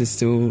gas is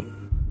so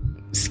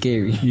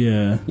scary.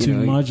 Yeah.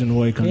 Imagine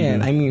what it can do. Yeah,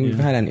 I mean, we've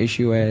had an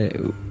issue where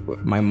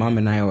my mom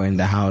and I were in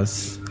the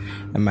house.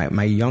 And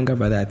my younger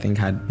brother, I think,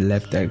 had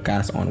left the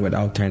gas on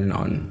without turning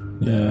on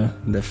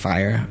the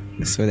fire.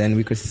 So then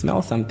we could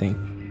smell something.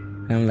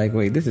 And I'm like,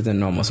 wait, this isn't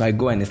normal. So I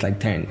go and it's like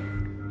turned.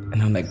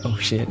 And I'm like, oh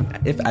shit.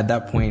 If at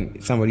that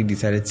point somebody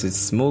decided to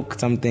smoke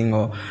something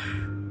or...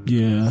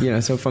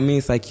 Yeah. So for me,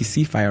 it's like you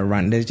see fire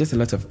run. There's just a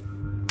lot of...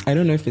 I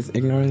don't know if it's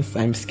ignorance.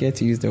 I'm scared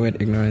to use the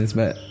word ignorance,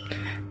 but...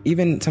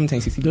 Even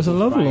sometimes you see there's a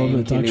level of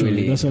it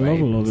actually. There's a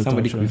level of it.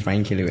 Somebody could be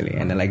frying killy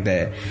and then like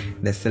the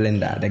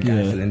cylinder, the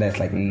gas cylinder is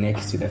like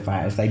next to the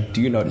fire. It's like, do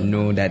you not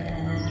know that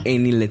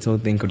any little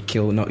thing could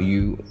kill not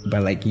you,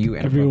 but like you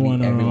and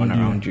everyone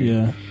around you?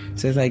 Yeah.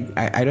 So it's like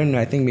I don't know.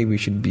 I think maybe we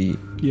should be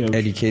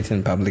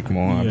educating public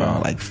more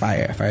about like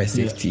fire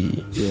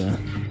safety. Yeah,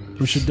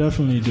 we should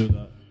definitely do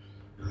that.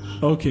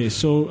 Okay,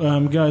 so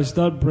guys,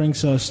 that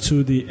brings us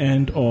to the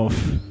end of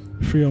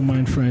Free Your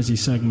Mind Frenzy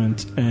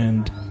segment.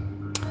 And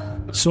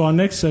so our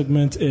next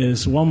segment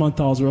is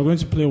 1,000. We're going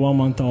to play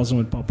 1,000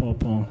 with Papa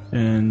Opong.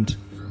 And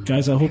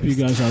guys, I hope you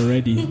guys are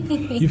ready.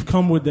 You've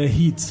come with the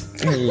heat.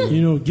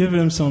 Give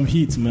him some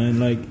heat, man.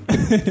 Like,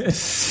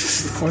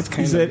 what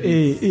kind of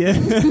heat? Yeah.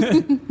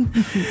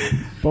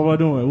 Papa,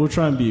 don't worry. We'll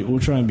try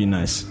and be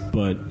nice.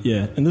 But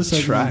yeah, in this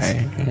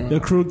segment, the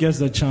crew gets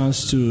the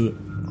chance to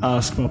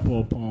ask Papa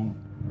Opong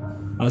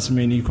as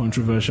many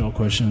controversial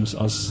questions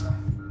as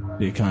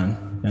they can,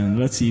 and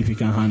let's see if he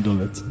can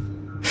handle it.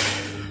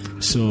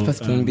 So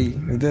first plan B,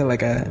 is there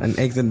like an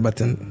exit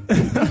button?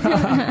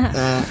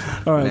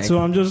 All right, so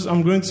I'm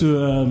going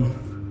to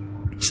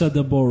set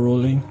the ball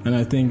rolling, and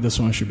I think this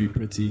one should be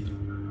pretty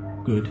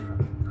good.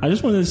 I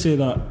just wanted to say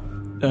that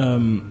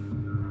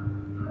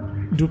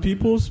do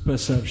people's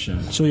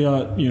perception, so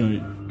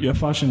you're a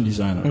fashion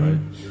designer,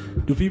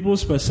 right? Do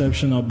people's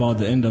perception about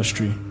the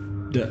industry,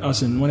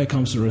 as in when it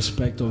comes to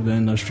respect of the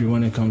industry,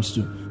 when it comes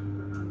to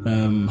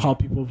how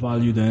people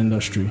value the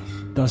industry,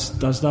 does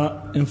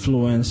that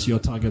influence your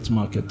target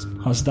market?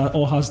 Has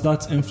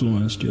that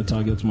influenced your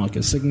target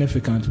market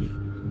significantly?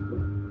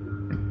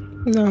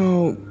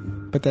 No,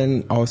 but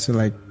then also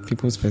like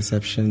people's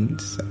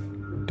perceptions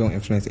don't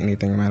influence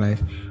anything in my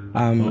life.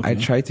 I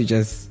try to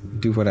just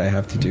do what I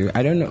have to do.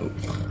 I don't know.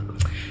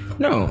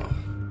 No,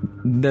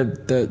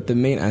 the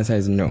main answer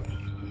is no.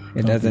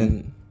 It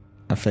doesn't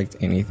affect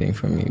anything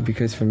for me,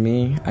 because for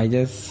me, I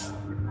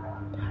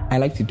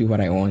like to do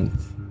what I want.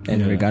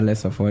 And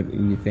regardless of what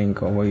you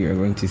think or what you're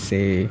going to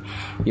say,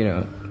 you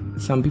know,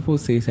 some people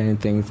say certain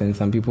things and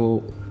some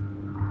people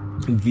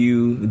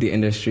view the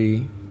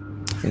industry.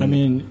 I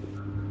mean,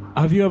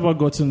 have you ever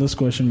gotten this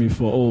question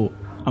before? Oh,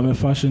 I'm a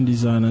fashion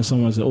designer. And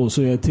someone said, oh,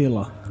 so you're a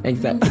tailor.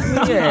 Exactly.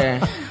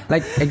 Yeah.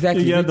 Like,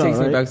 exactly. It takes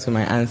me back to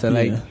my answer.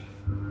 Like,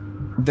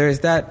 there's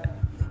that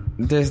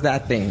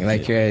thing.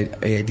 Like, you're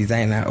a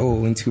designer.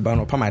 Oh, into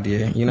Bano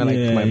Pamadia. You know,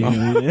 like my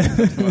mom. Yeah.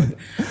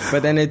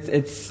 But then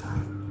it's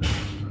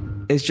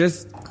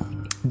just,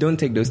 don't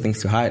take those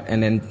things to heart,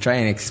 and then try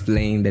and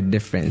explain the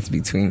difference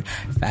between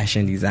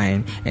fashion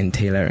design and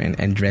tailoring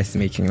and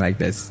dressmaking. Like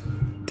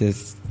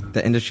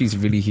the industry is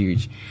really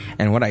huge,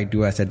 and what I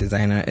do as a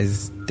designer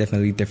is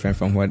definitely different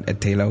from what a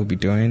tailor will be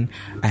doing.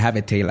 I have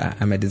a tailor.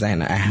 I'm a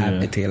designer. I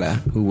have a tailor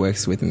who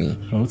works with me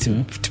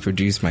to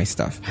produce my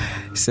stuff.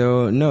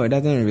 So no, it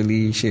doesn't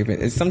really shape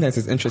it. Sometimes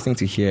it's interesting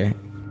to hear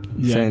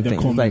certain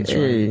things. Comments, like,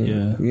 hey,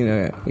 you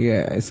know,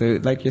 So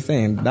like you're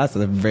saying, that's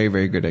a very,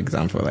 very good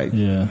example. Like,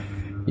 okay.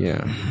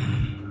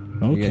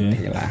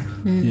 Tailor.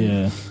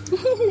 Yeah.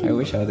 I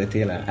wish I was a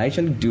tailor. I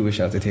actually do wish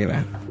I was a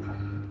tailor,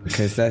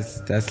 because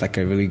that's like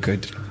a really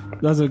good.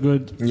 That's a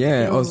good.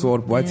 Yeah,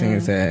 Oswald Watson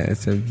is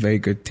a very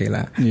good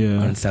tailor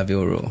on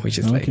Savile Row, which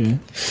is like a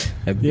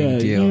big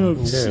deal. You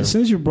know,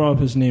 since you brought up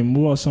his name,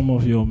 who are some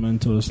of your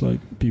mentors? Like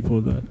people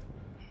that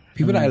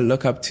I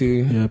look up to.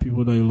 Yeah,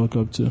 people that you look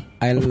up to.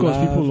 Of course,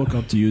 people look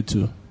up to you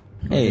too.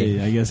 Hey,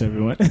 I guess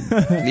everyone.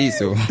 Please,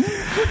 so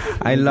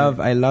I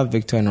love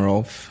Victor and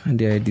Rolf.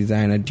 They're a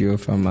designer duo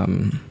from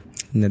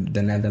the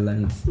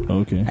Netherlands.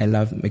 Okay. I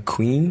love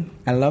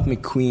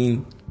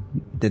McQueen.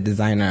 The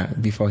designer,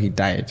 before he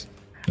died.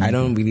 I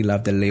don't really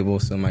love the label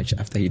so much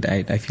after he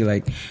died. I feel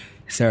like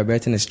Sarah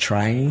Burton is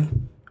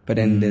trying, but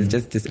then there's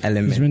just this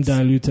element. It's been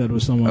diluted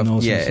with someone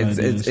else. Yeah,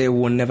 it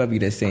will never be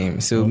the same.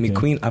 So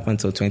McQueen up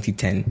until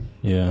 2010.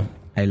 Yeah.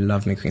 I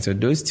love McQueen. So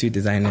those two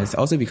designers,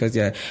 also because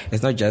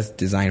it's not just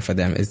design for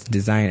them, it's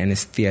design and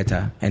it's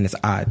theater and it's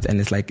art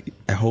and it's like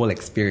a whole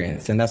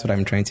experience. And that's what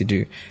I'm trying to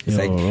do. It's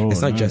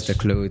it's not just the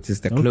clothes, it's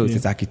the clothes,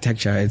 it's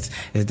architecture, it's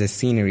the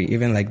scenery,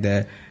 even like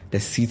the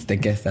seats the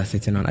guests are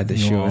sitting on at the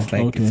show. It's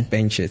like it's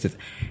benches.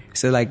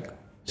 So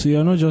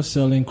you're not just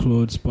selling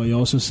clothes, but you're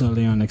also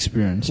selling an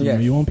experience. You know,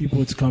 you want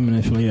people to come in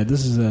and feel,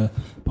 this is a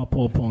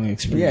Papaw Pong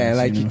experience. Yeah,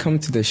 like you come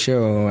to the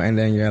show and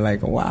then you're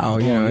like, wow,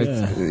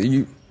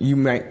 you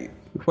might.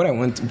 What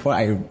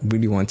I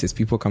really want is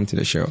people come to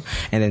the show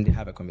and then they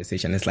have a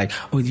conversation. It's like,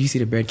 oh, did you see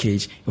the bird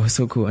cage? It was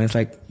so cool. And it's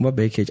like, what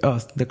bird cage? Oh,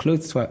 the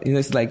clothes. You know,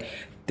 it's like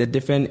the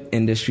different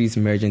industries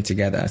merging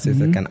together. So it's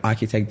like an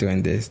architect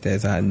doing this.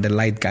 There's the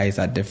light guys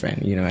are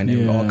different, you know, and then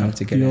we all come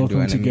together and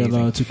do an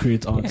amazing to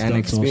create art. An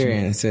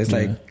experience. So it's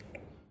like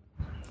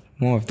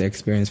more of the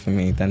experience for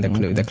me than the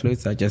clothes. The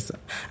clothes are just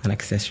an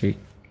accessory.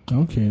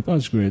 Okay,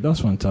 that's great. That's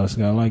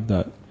fantastic. I like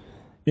that.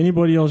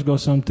 Anybody else got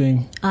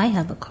something? I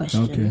have a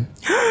question. Okay.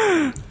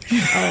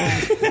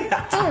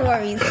 Don't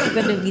worry, it's not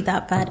going to be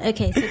that bad.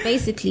 Okay, so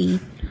basically,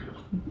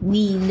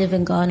 we live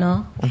in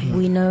Ghana. Mm-hmm.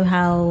 We know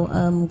how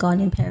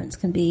Ghanaian parents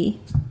can be.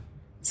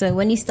 So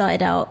when you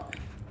started out,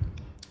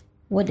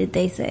 what did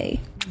they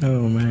say?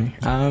 Oh my.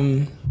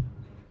 I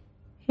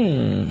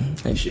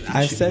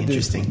said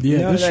this. Interesting.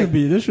 Yeah, this should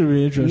be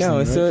interesting. No,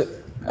 right? So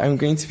I'm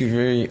going to be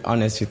very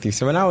honest with you.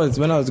 So when I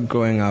was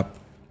growing up,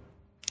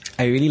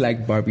 I really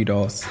liked Barbie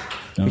dolls.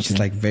 Which is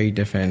like very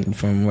different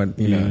from what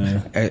you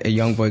know a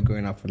young boy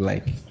growing up with,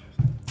 like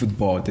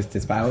football,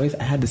 this. But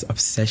I had this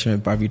obsession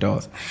with Barbie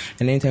dolls,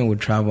 and anytime we'd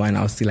travel and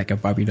I'll see like a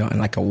Barbie doll in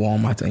like a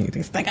Walmart or anything,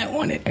 it's like I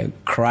want it. I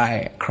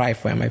cry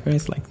for it. My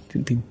parents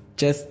they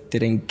just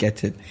didn't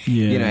get it,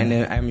 you know. And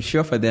then I'm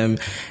sure for them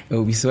it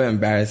will be so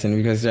embarrassing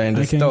because they're in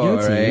the store,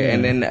 right?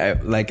 And then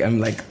I'm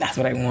like, that's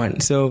what I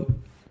want. So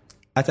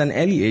at an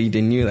early age,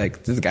 they knew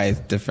like this guy is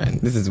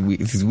different. This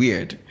is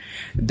weird.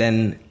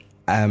 Then.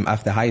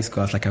 After high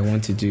school, I was like, I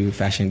want to do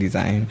fashion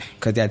design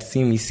because they had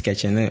seen me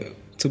sketching.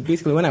 So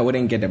basically, when I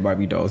wouldn't get the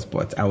Barbie dolls,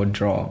 but I would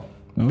draw.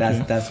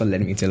 Okay. That's what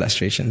led me to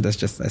illustration. That's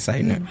just a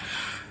side note.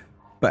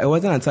 But it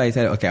wasn't until I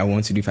said, okay, I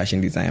want to do fashion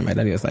design. My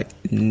daddy was like,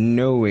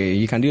 no way.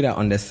 You can do that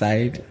on the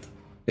side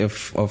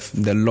of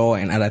the law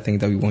and other things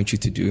that we want you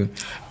to do,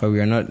 but we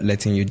are not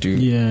letting you do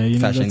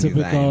fashion the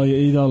typical design.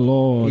 Either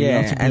law.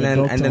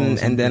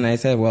 And then I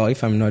said, well,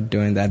 if I'm not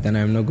doing that, then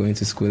I'm not going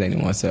to school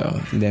anymore.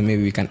 So then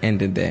maybe we can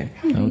end it there.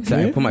 Okay. So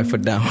I put my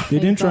foot down. They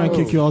didn't try and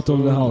kick you out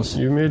of the house.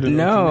 You made it.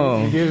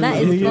 No,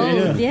 that is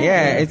bold.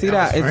 Yeah,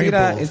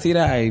 it's either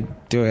I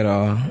do it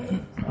or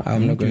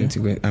I'm not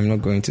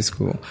going to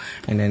school.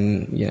 And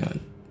then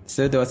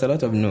so there was a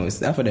lot of no's.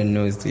 That's for the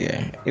no's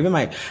there. Even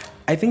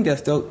I think they're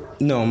still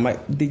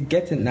they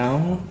get it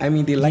now. I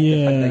mean, they like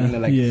the fact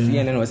that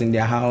CNN was in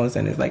their house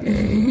and it's like,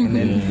 hey, and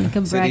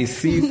then so they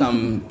see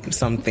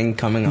something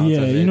coming out.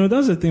 Yeah, of it.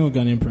 That's the thing with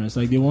Ghanaian parents.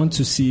 Like they want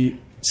to see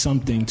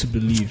something to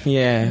believe.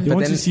 Yeah, they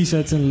want to see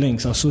certain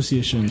links,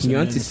 associations. You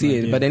want to see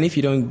it, but then if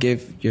you don't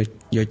give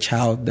your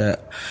child the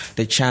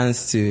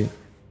chance to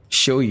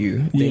show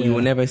you, then you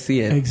will never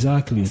see it.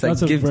 Exactly. It's like,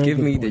 give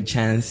me the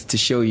chance to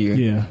show you.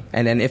 Yeah.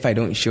 And then if I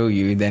don't show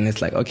you, then it's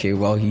like, okay,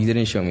 well, he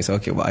didn't show me, so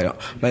okay, well, I don't.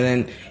 But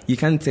then you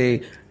can't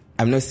say,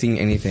 I'm not seeing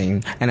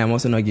anything, and I'm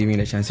also not giving you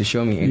the chance to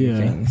show me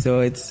anything. Yeah. So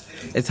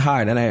it's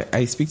hard. And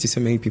I speak to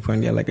so many people,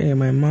 and they're like, hey,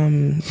 my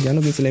mom, they're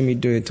not going to let me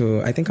do it,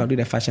 or I think I'll do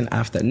the fashion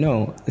after.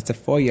 No, it's a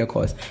 4-year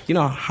course. You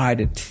know how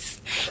hard it is.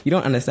 You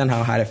don't understand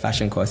how hard a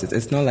fashion course is.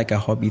 It's not like a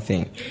hobby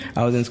thing.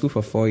 I was in school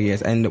for 4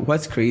 years, and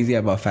what's crazy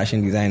about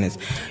fashion design is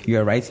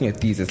you're writing your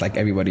thesis like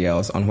everybody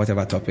else on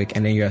whatever topic,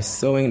 and then you're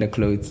sewing the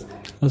clothes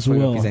as for well.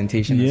 Your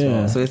presentation as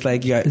well. So it's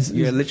like you're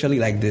literally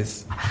like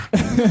this.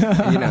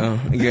 You know,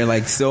 you're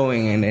like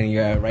sewing and then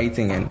you're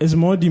writing, and it's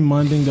more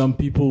demanding than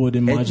people would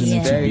imagine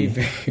it to be.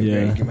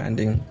 Very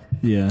demanding.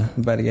 Yeah.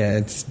 But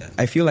yeah,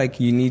 I feel like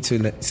you need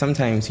to,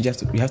 sometimes you have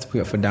to put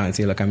your foot down and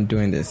say, look, I'm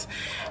doing this.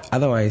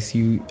 Otherwise,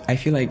 I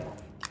feel like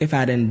if I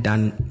hadn't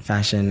done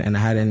fashion and I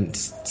hadn't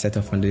set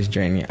off on this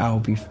journey, I'll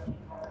be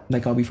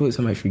filled with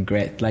so much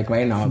regret. Like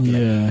right now,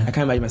 I can't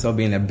imagine myself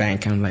being in a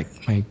bank. I'm like,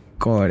 my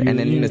God. And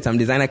then, some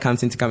designer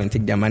comes in to come and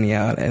take their money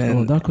out. And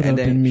then, that could have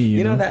been me.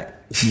 You know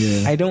that?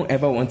 Yeah. I don't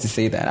ever want to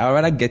say that. I'd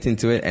rather get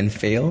into it and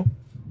fail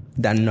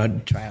than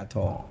not try at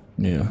all.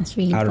 Yeah. That's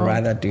really I'd cool.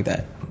 rather do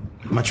that.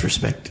 Much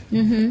respect.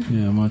 Mm-hmm.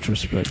 Yeah, much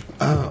respect.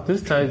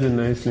 This ties in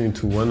nicely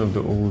into one of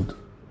the old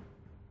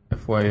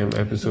FYM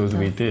episodes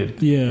we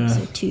did. Yeah. I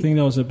think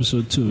that was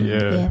episode 2.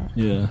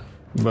 Yeah.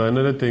 But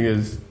another thing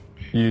is,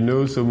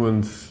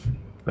 someone's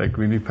like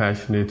really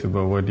passionate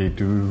about what they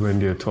do when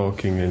they're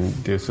talking, and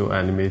they're so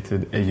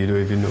animated, and you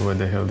don't even know what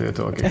the hell they're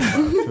talking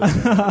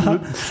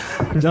about.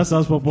 Just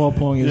as Papa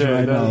Pong is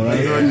right now,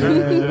 right?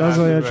 That's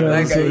what you're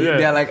trying to say.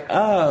 They're like,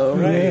 oh,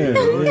 right.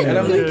 Yeah. And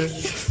I'm like,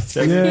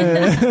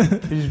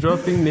 he's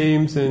dropping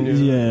names and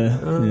you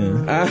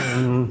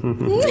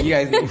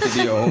guys need to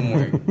do your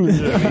homework.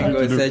 You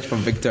go search for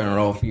Victor and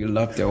Rolf. You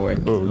love their work.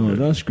 Oh,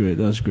 that's great.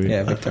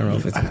 Yeah, Victor and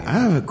Rolf. I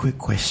have a quick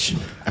question.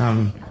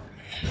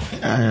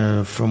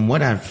 From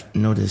what I've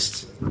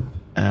noticed,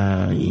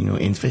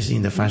 especially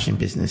in the fashion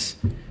business,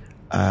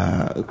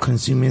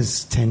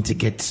 consumers tend to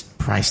get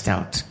priced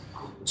out.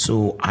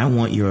 So I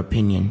want your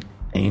opinion.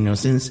 And,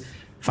 since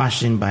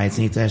fashion by its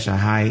nature is a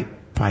high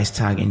price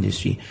tag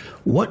industry,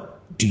 what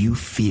do you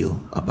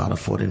feel about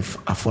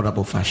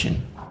affordable fashion?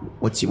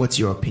 What's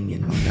your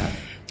opinion on that?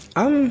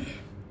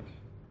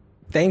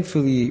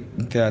 Thankfully,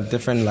 there are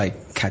different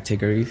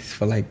categories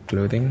for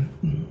clothing.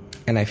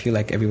 And I feel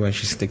like everyone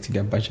should stick to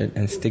their budget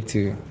and stick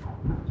to...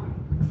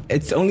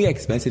 It's only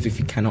expensive if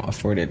you cannot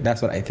afford it.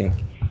 That's what I think.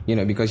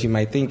 Because you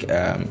might think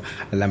a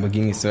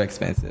Lamborghini is so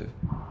expensive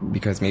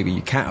because maybe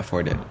you can't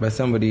afford it. But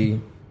somebody,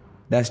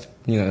 that's,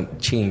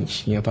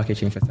 change, pocket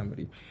change for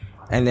somebody.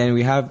 And then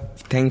we have,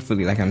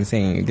 thankfully, like I'm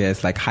saying,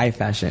 there's high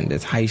fashion,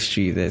 there's high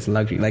street, there's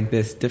luxury.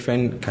 There's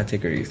different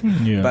categories.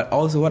 Yeah. But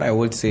also what I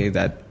would say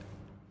that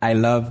I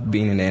love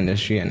being in the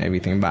industry and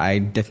everything, but I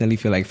definitely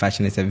feel like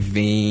fashion is a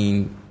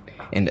vain...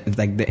 And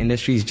the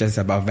industry is just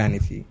about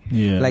vanity.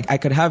 Yeah. I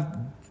could have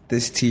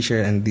this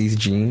t-shirt and these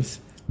jeans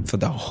for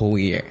the whole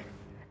year,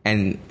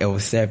 and it will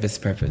serve its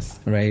purpose,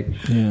 right?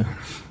 Yeah.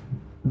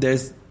 There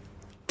is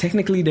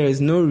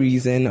no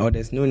reason or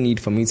there's no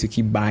need for me to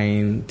keep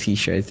buying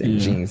t-shirts and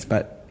jeans,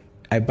 but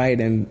I buy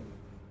them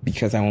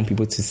because I want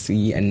people to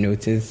see and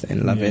notice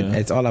and love it.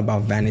 It's all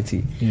about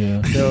vanity.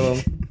 Yeah. So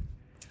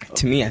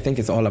to me, I think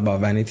it's all about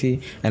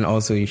vanity, and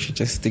also you should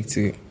just stick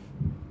to...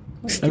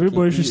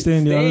 Everybody should stay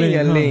in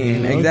their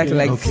lane.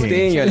 Exactly.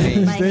 Stay in your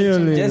lane. Stay in your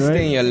lane. Just right?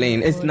 stay in your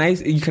lane. It's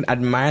nice. You can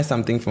admire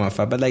something from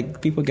afar,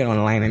 but people get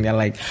online and they're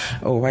like,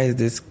 "Oh, why is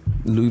this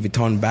Louis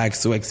Vuitton bag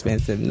so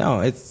expensive?" No,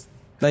 it's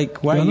why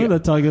you're not the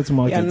target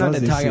market. Yeah, not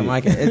the target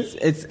market.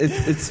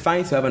 It's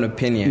fine to have an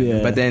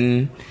opinion, but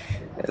then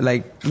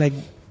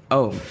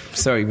oh,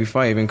 sorry.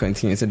 Before I even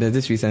continue, so there's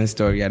this recent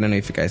story. I don't know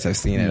if you guys have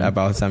seen it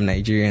about some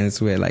Nigerians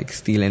who were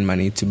stealing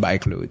money to buy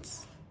clothes.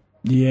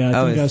 Yeah, I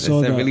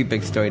saw that. It's a really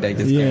big story that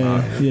just came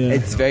out. Yeah.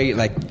 It's very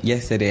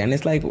yesterday, and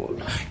it's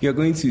you're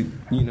going to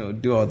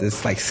do all this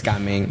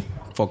scamming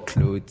for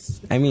clothes.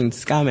 I mean,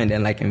 scam and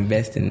then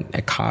invest in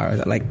a car.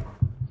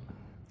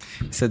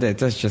 So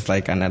that's just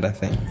another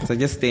thing. So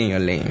just stay in your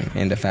lane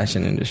in the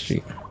fashion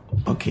industry.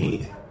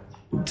 Okay,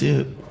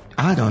 to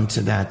add on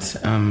to that,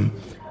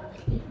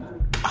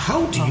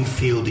 how do you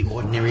feel the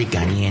ordinary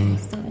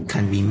Ghanaian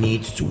can be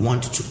made to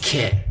want to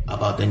care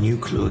about the new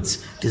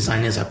clothes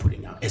designers are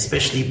putting out,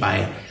 especially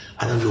by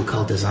other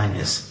local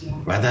designers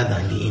rather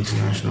than the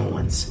international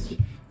ones?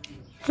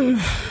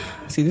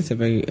 See, it's a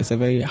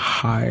very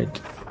hard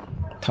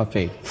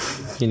topic,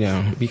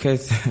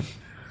 because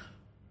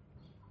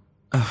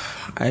I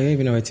don't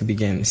even know where to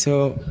begin.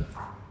 So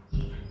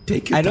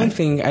I don't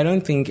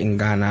think in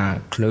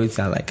Ghana clothes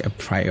are a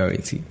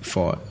priority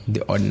for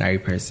the ordinary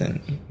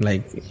person.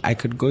 I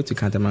could go to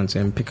Kantamanto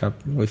and pick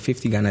up with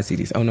 50 Ghana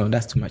cedis. Oh no,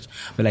 that's too much.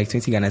 But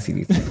 20 Ghana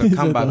cedis, I could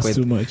come back with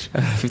too much.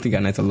 50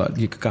 Ghana is a lot.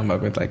 You could come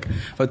back with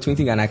for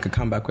 20 Ghana, I could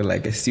come back with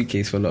a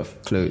suitcase full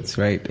of clothes,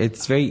 right?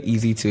 It's very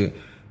easy to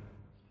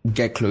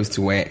get clothes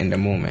to wear in the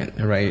moment,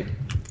 right?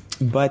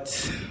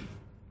 But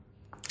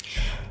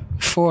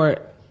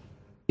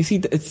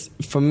it's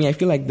for me, I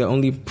feel like the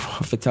only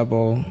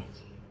profitable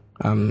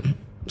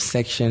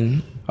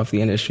section of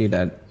the industry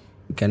that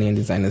Ghanaian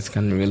designers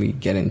can really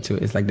get into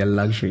is like the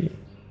luxury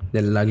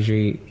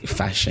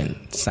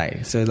fashion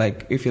side. So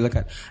like if you look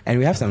at, and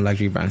we have some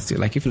luxury brands too,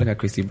 like if you look at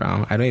Christy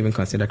Brown, I don't even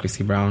consider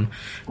Christy Brown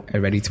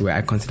ready to wear.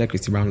 I consider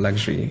Christy Brown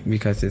luxury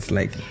because it's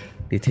like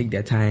they take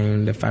their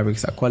time, the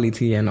fabrics are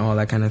quality and all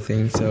that kind of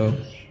thing. So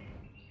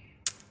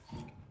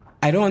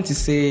I don't want to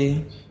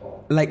say,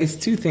 like, it's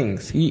two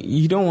things.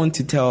 You don't want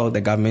to tell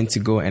the government to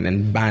go and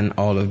then ban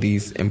all of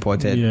these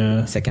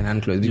imported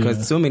second-hand clothes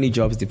because so many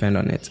jobs depend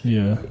on it.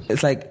 Yeah,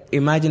 it's like,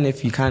 imagine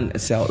if you can't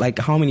sell, like,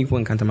 how many people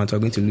in Kantamata are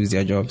going to lose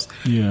their jobs?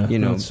 Yeah, you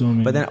know. So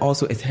but then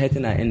also it's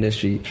hurting our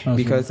industry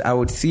because I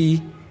would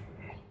see.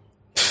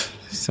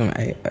 So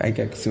I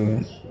get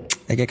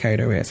carried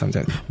away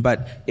sometimes.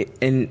 But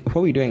in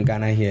what we do in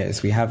Ghana here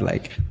is we have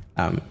like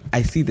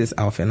I see this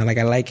outfit and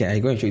I like it. I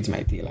go and show it to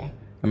my tailor,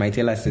 and my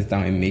tailor sits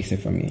down and makes it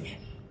for me.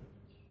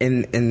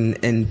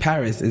 In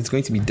Paris, it's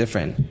going to be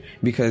different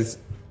because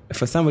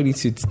for somebody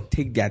to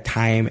take their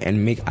time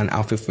and make an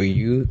outfit for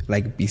you,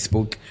 like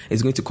bespoke,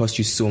 it's going to cost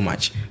you so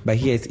much. But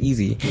here it's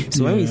easy.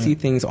 So when we see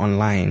things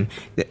online,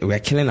 we're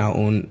killing our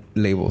own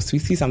labels. We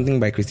see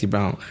something by Christy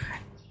Brown.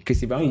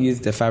 Christy Brown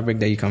used the fabric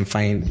that you can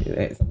find.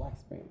 It's a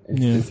wax print.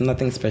 It's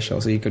nothing special.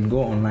 So you could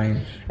go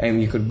online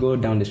and you could go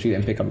down the street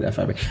and pick up that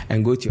fabric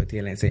and go to your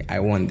tailor and say,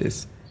 I want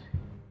this.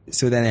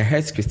 So then it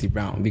hurts Christy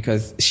Brown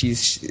because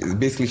she's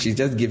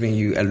just giving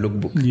you a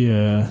lookbook.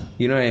 Yeah.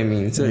 You know what I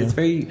mean? So it's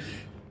very,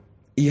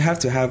 you have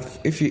to have,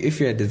 if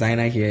you're a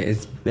designer here,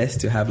 it's best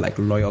to have like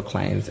loyal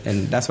clients.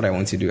 And that's what I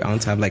want to do. I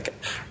want to have like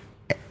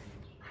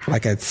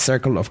a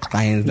circle of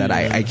clients that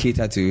I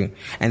cater to.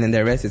 And then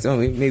the rest is,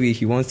 maybe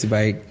he wants to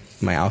buy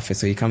my outfit,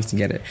 so he comes to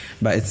get it.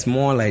 But it's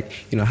more like,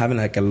 having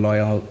like a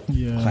loyal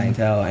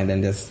clientele and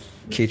then just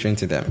catering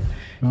to them.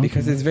 Okay.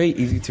 Because it's very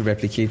easy to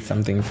replicate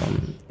something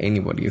from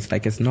anybody. It's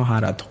like, it's not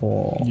hard at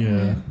all.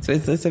 Yeah. So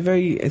it's a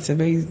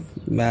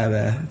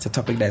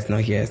topic that's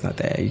not here, it's not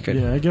there. You could.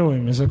 Yeah, I get what you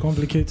mean. It's a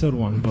complicated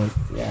one, but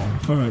yeah.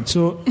 All right.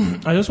 So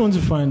I just want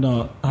to find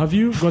out, have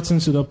you gotten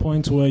to the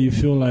point where you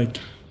feel like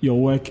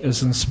your work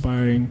is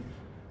inspiring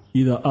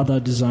either other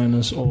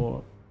designers,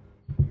 or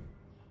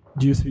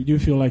do you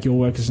feel like your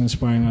work is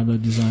inspiring other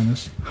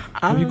designers?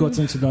 Have you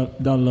gotten to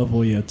that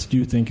level yet? Do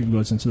you think you've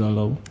gotten to that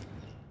level?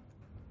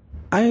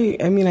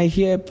 I mean, I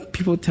hear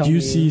people tell me... Do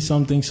you see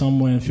something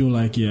somewhere and feel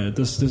like,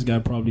 this guy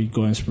probably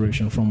got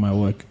inspiration from my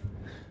work?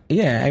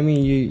 Yeah, I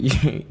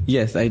mean,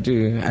 yes, I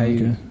do.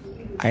 Okay.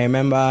 I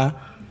remember...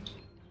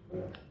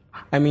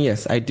 I mean,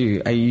 yes, I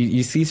do.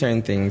 You see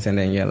certain things and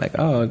then you're like,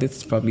 oh, this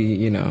is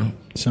probably,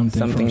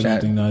 something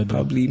that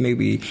probably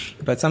maybe...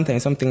 But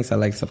sometimes some things are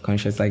like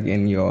subconscious, like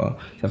in your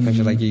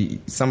subconscious, like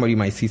somebody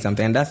might see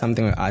something. And that's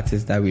something with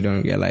artists that we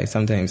don't realize.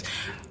 Sometimes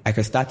I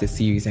could start a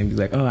series and be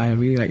like, oh, I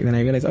really like it. Then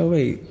I realize, oh,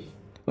 wait.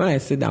 When I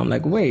sit down, I'm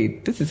like,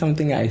 wait, this is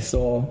something I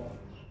saw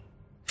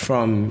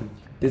from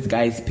this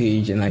guy's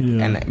page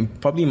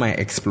and probably my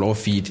Explore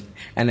feed.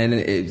 And then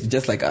it's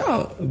just like,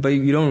 oh, but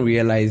you don't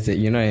realize it,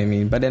 you know what I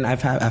mean? But then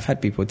I've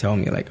had people tell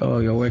me like, oh,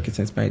 your work is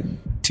inspired.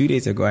 2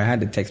 days ago, I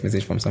had a text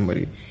message from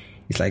somebody.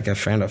 It's like a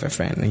friend of a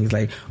friend. And he's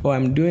like, oh,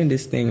 I'm doing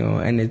this thing.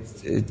 And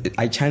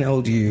I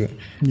channeled you.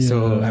 Yeah.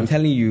 So I'm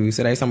telling you,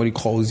 so that if somebody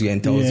calls you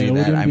and tells you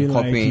that I'm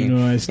copying.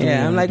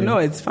 I'm like, no,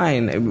 it's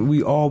fine.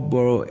 We all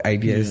borrow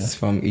ideas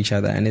from each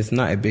other and it's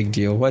not a big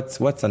deal.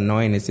 What's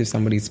annoying is if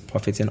somebody's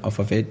profiting off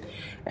of it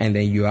and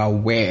then you are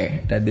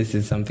aware that this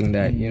is something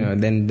that,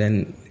 then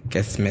it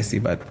gets messy.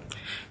 But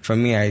for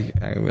me, I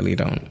really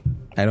don't.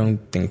 I don't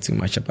think too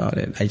much about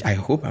it. I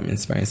hope I'm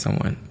inspiring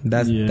someone.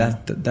 That's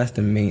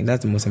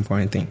the most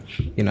important thing.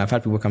 I've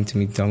had people come to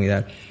me tell me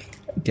that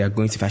they are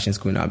going to fashion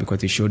school now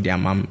because they showed their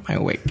mom my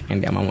work,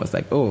 and their mom was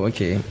like, "Oh,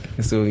 okay."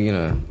 So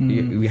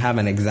we have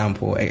an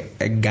example, a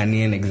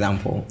Ghanaian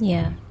example.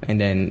 Yeah. And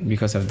then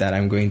because of that,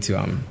 I'm going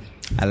to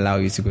allow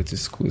you to go to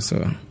school.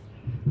 So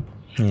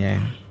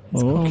yeah,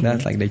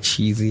 that's like the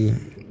cheesy.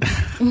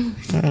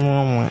 That's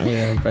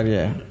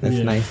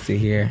nice to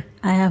hear.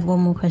 I have one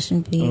more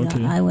question for you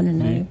that I want to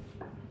know.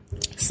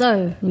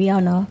 So,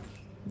 Rihanna,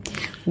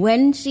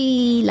 when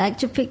she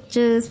liked your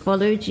pictures,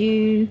 followed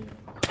you,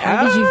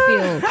 how did you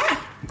feel?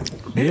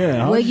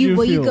 Yeah, were you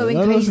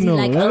going crazy?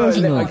 Like,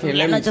 okay,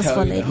 let me just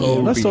follow you.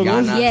 Let's go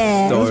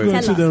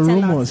into the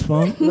rumors,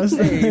 fam. Let's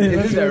go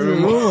into the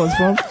rumors,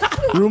 fam.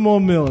 Rumor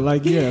mill,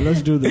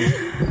 let's do this.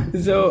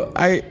 So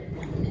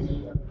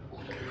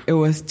it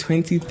was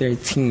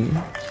 2013,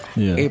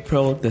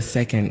 April the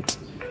 2nd.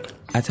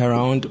 At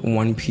around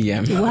 1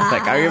 p.m. Wow.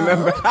 Like, I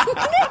remember.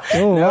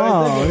 Oh,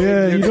 wow.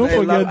 Yeah, you don't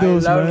forget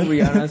those, man. I love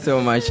Rihanna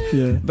so much.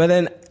 Yeah. But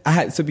then,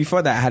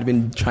 before that, I had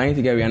been trying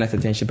to get Rihanna's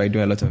attention by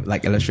doing a lot of,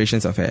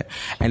 illustrations of her.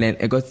 And then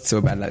it got so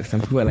bad. Like,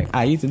 some people were like,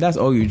 that's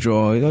all you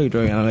draw. It's all you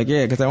draw. And I'm like,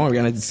 yeah, because I want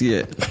Rihanna to see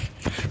it.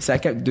 So I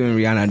kept doing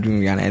Rihanna.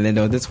 And then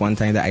there was this one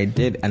time that I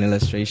did an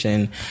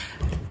illustration.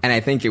 And I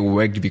think it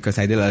worked because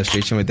I did an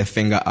illustration with the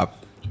finger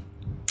up.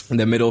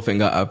 the middle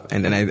finger up,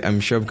 and then I'm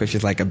sure because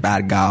she's like a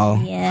bad gal,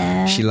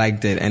 she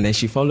liked it, and then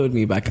she followed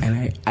me back,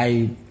 and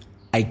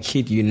I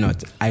kid you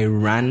not, I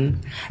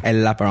ran a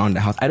lap around the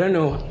house. I don't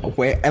know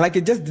where, like,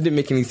 it just didn't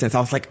make any sense. I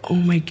was like, oh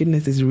my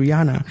goodness, it's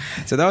Rihanna.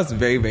 So that was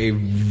very, very,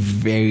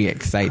 very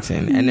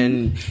exciting. And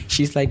then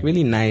she's like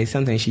really nice.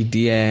 Sometimes she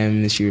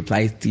DMs, she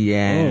replies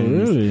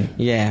DMs. Oh, really?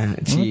 Yeah.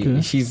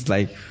 She's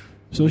like,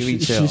 so really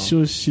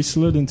she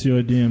slid into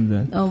your DM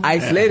then? Oh, I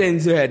slid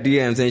into her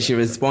DMs and she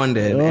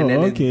responded, and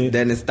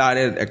then it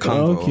started a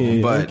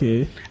convo. But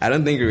I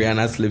don't think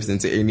Rihanna slips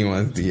into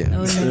anyone's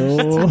DMs.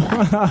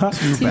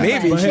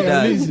 Maybe she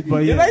does.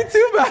 But You're like,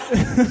 too bad.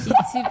 She's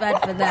too bad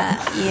for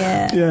that.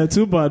 Yeah. Yeah,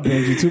 too bad,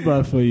 Benji. Too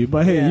bad for you.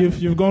 But hey,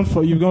 you've gone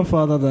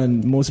farther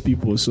than most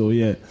people. So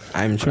yeah,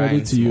 I'm trying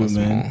credit to you,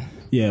 man. More.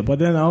 Yeah, but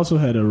then I also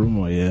heard a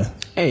rumor. Yeah.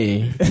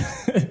 Hey.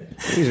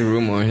 These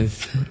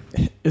rumors.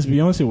 It's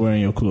Beyonce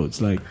wearing your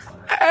clothes, like.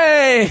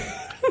 Hey,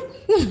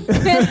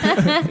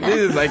 this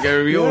is like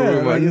a real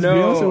rumor. Like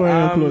Beyonce wearing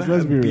your clothes.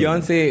 Let's be real.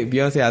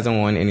 Beyonce hasn't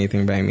won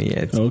anything by me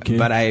yet. Okay,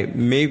 but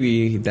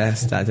maybe that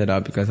started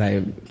out because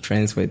I'm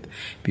friends with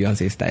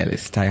Beyonce's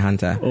stylist, Ty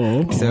Hunter. Oh,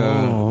 okay.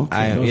 So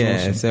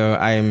awesome. So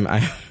I'm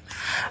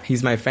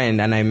he's my friend,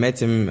 and I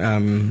met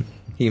him.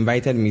 He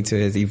invited me to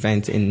his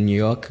event in New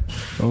York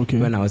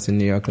when I was in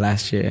New York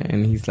last year,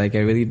 and he's like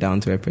a really down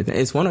to earth person.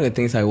 It's one of the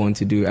things I want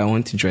to do. I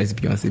want to dress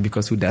Beyonce,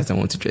 because who doesn't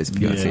want to dress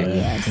Beyonce?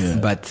 Yeah.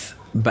 But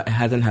it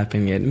hasn't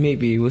happened yet.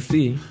 Maybe we'll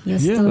see. We'll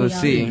see. We'll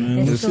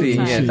see.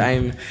 Yes,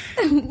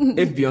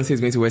 if Beyonce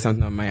is going to wear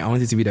something on mine, I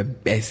want it to be the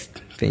best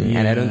thing,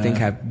 and I don't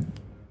think I've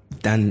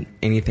done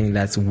anything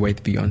that's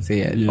worth Beyonce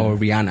yet, or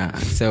Rihanna.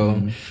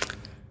 So.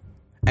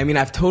 I mean,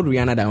 I've told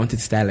Rihanna that I wanted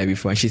to style her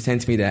before, and she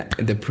sent me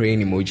the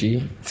praying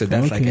emoji. So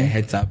that's like a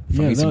heads up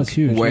for me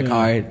to work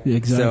hard. Yeah,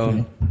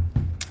 exactly. So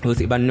we'll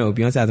see. But no,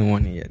 Beyonce hasn't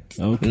won it yet.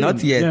 Okay.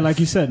 Not yet. Yeah, like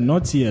you said,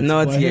 not yet.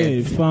 Not but yet.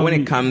 Hey, fam,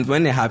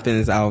 when it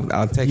happens, I'll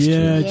text you.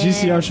 Yeah,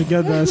 GCR should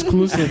get the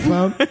exclusive,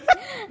 fam.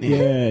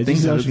 Yeah,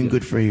 things are looking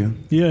good for you.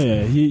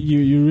 Yeah.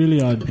 You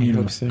really are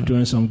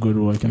doing some good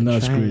work, and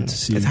that's great to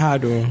see. It's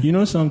hard though. You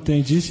know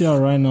something, GCR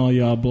right now,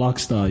 you're a black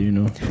star,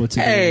 for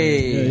today.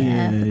 Hey!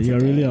 Yeah, you're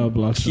really a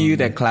black star. Cue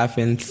the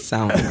clapping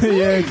sound.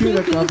 Yeah, cue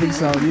the clapping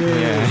sound.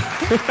 Yeah.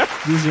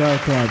 GCR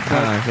clap.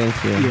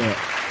 Thank you. Yeah.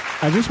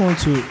 I just want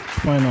to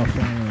find out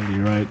finally,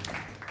 right?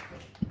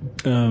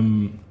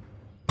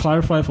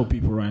 Clarify for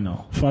people right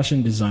now.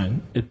 Fashion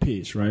design, it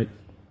pays, right?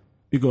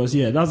 Because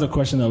that's a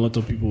question that a lot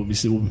of people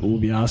will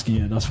be asking.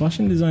 Yeah, does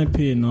fashion design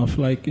pay enough?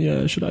 Like,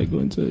 should I go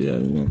into it?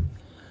 Yeah.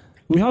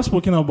 We have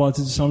spoken about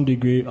it to some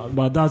degree,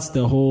 but that's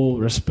the whole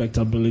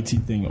respectability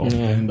thing of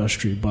the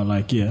industry. But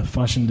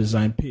fashion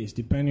design pays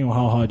depending on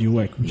how hard you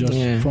work.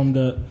 Just from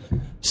the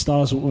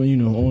star's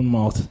own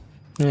mouth.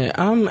 Yeah,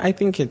 I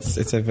think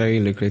it's a very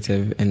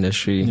lucrative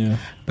industry,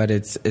 but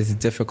it's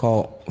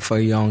difficult for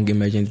young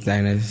emerging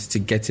designers to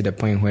get to the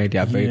point where they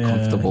are very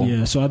comfortable.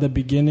 Yeah, so at the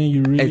beginning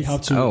you really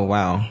have to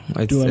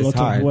do a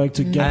lot of work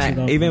to get to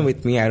that even point.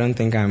 With me, I don't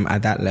think I'm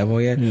at that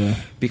level yet,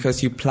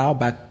 because you plow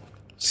back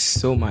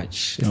so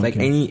much. It's like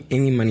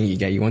any money you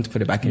get, you want to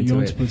put it back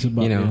into it.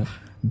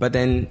 But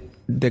then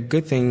the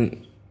good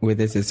thing with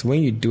this is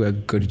when you do a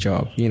good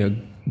job,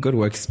 good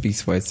work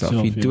speaks for itself.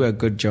 You do a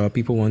good job,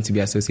 people want to be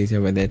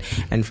associated with it.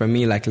 And for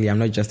me, luckily, I'm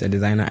not just a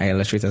designer, I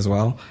illustrate as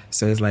well.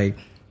 So it's like,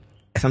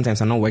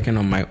 sometimes I'm not working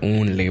on my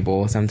own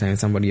label.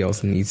 Sometimes somebody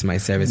else needs my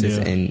services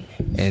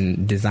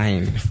and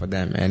design for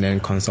them, and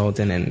then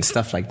consulting and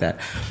stuff like that.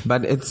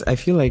 But I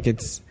feel like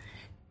it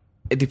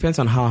depends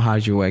on how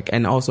hard you work,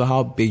 and also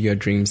how big your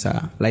dreams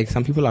are. Like,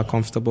 some people are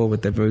comfortable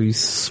with a very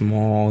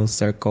small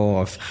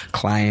circle of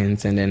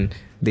clients, and then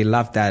they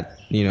love that,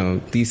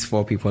 these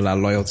 4 people are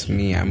loyal to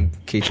me. I'm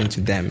catering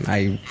to them.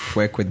 I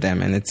work with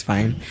them, and it's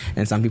fine.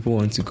 And some people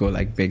want to go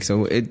like big.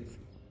 So it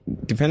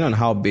depends on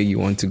how big you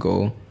want to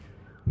go.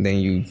 Then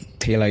you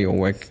tailor your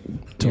work,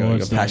 your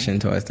passion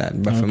towards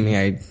that. But for me,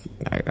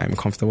 I'm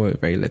comfortable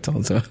with very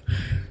little. So,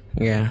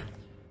 yeah.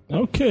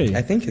 Okay.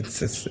 I think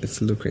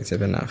it's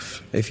lucrative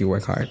enough if you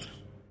work hard.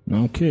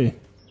 Okay.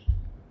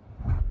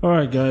 All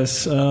right,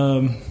 guys.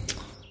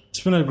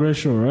 It's been a great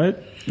show, right?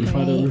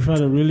 We've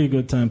had a really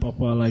good time,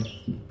 Papa. Like,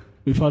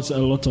 we've had a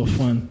lot of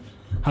fun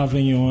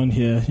having you on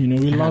here.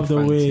 We love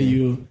the way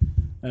you're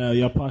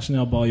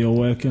passionate about your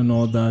work and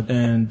all that.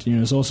 And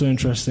it's also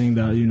interesting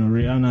that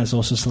Rihanna is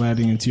also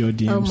sliding into your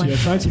DMs. You're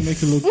trying to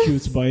make it look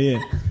cute,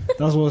 but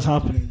that's what's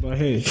happening. But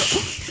hey,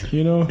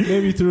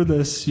 maybe through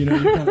this, you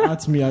can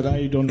at me at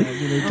I don't know.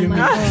 Give me.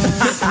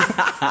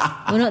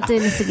 We're not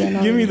doing this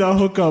again. Give me that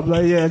hookup,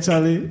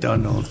 Charlie.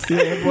 Donald.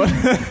 Yeah, but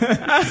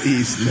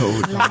please no.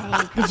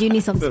 Like, did you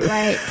need some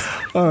Sprite?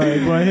 All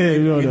right, but hey,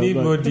 we need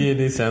more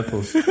DNA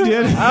samples.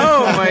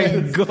 Oh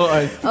my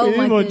god. Oh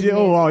my god.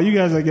 Oh wow, you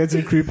guys are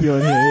getting creepy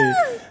on here.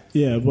 Hey.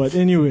 Yeah, but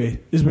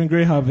anyway, it's been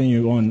great having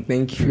you on.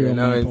 Thank you.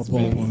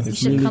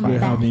 It's really great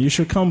having you. You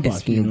should come back.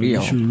 It's been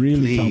real. You should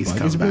really come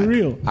back. It's been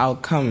real. I'll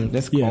come.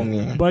 Just call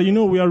me. But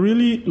we are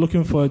really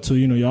looking forward to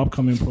your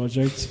upcoming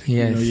project.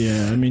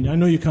 Yes. I mean, I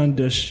know you can't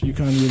dish. You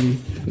can't really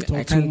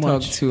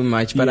talk too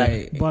much,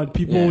 but but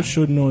people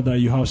should know that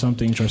you have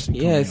something interesting.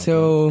 Yeah.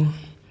 So.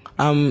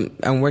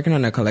 I'm working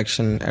on a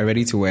collection, a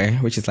ready-to-wear,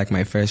 which is like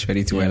my first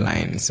ready-to-wear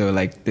line. So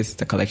like this is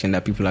the collection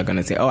that people are going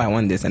to say, oh, I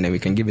want this, and then we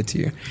can give it to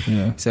you.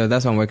 Yeah. So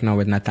that's what I'm working on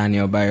with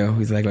Nathaniel Bayo,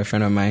 who's like a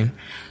friend of mine.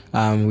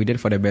 We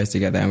did For the Birds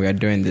together, and we are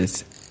doing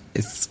this.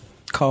 It's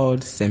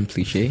called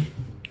Simplicé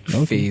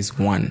Phase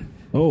 1.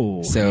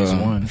 Oh,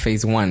 so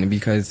phase one,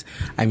 because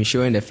I'm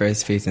showing the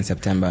first phase in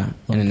September,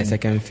 and then the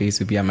second phase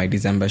will be at my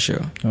December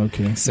show.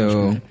 Okay.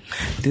 So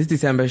this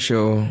December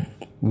show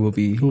will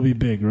be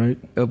big, right?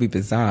 It'll be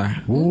bizarre.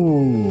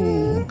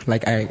 Ooh.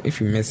 Like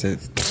if you miss it.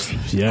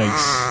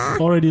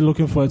 Yikes. Already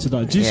looking forward to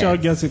that. GCR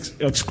gets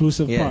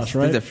exclusive pass,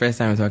 right? This is the first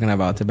time we're talking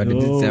about it, but the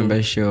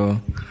December show,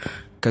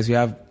 because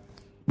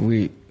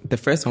the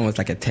first one was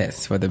like a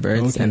test for the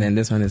birds, and then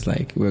this one is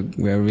like we're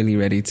really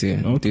ready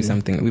to do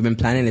something. We've been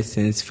planning it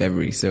since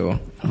February, so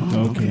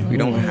we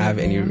don't have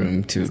any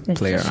room to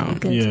play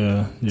around.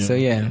 Yeah. So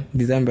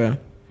December.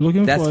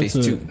 That's phase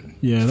 2.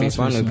 Yeah, phase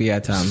 1 will be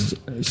at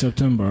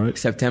September, right?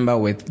 September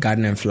with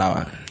Garden and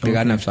Flower, the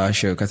Garden and Flower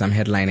show, because I'm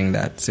headlining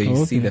that. So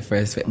you see the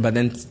first, but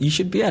then you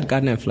should be at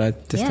Garden and Flower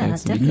this time.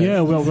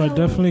 Well, we're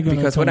definitely going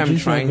to. Because what I'm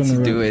trying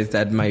to do is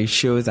that my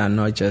shows are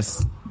not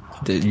just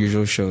the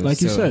usual shows.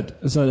 Like you said,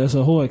 it's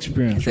a whole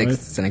experience, right?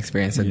 It's an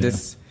experience. So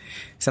this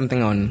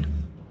something on.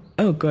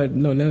 Oh God,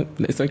 no,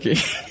 it's okay.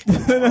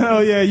 Oh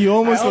yeah, you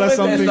almost let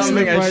something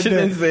slip right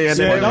there.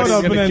 Say that would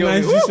have been a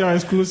nice GCR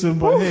exclusive,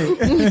 but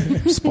hey,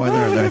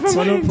 spoiler alert.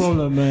 But no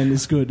problem, man.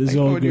 It's good. It's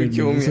all good.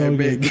 It's all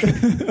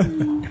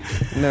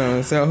good.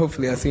 No, so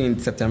hopefully I'll see you in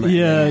September.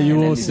 Yeah, you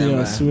will see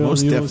us.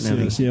 Most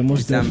definitely. Yeah,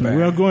 most definitely.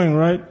 We are going,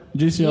 right?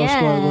 GCR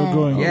squad, we're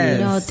going.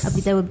 Yes. I'll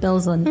be there with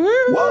bells on.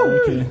 Whoa.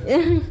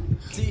 Okay.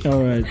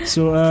 All right.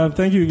 So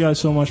thank you guys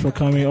so much for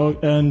coming.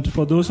 And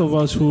for those of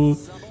us who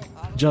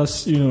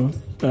just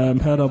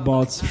heard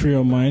about Free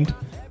Your Mind,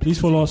 please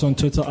follow us on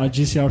Twitter at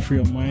GCR Free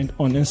Your Mind,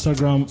 on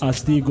Instagram at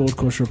The Gold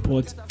Coast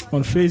Report,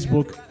 on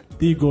Facebook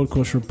The Gold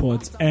Coast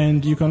Report,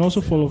 and you can also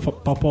follow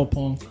Papa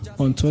Opong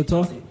on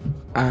Twitter.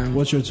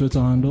 What's your Twitter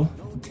handle?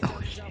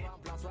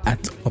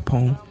 At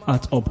Opong.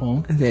 At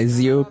Opong. There's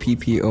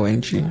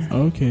 0PPONG.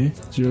 Okay,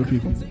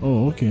 0PP.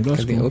 Oh, okay,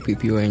 that's cool. The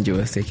OPPONG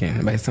was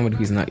taken by somebody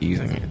who's not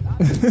using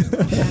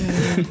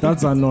it.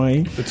 That's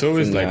annoying. It's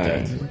always like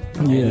that.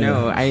 Yeah.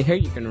 No, I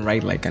heard you can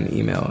write like an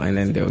email and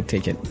then they'll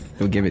take it.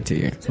 They'll give it to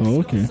you. Oh,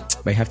 okay.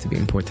 But you have to be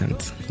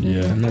important.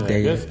 Yeah. I'm not there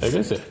yet. I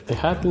guess it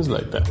happens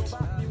like that.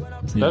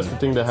 That's the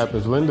thing that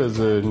happens when there's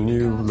a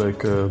new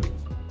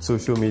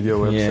social media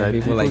website. Yeah,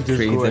 people like just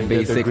create the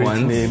basic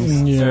ones.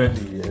 Names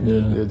early,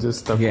 and they're just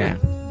stuck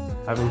with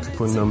having to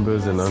put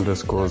numbers and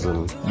underscores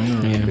and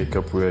make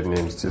up weird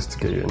names just to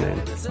get your name.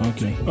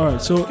 Okay. All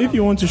right. So if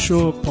you want to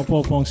show Papa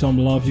Opong some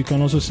love, you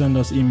can also send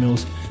us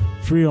emails.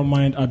 Free Your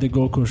Mind at the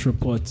Gold Coast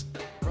Report,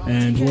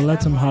 and we'll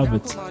let him have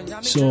it.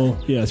 So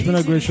it's been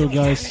a great show,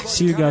 guys.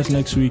 See you guys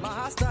next week.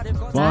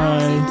 Bye.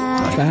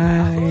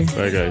 Bye.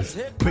 Bye, guys.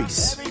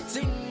 Peace.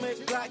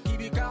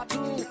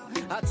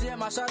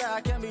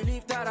 I can't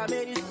believe that I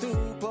made it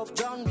through. Pop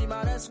John be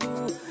my rescue.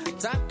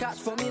 Time catch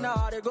for me now,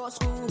 I go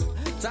school.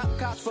 Time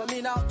catch for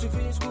me now to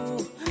finish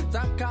school.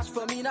 Time catch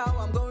for me now,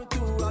 I'm going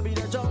through. I'll be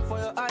the jump for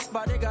your eyes,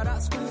 but they got at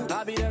school.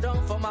 I'll be the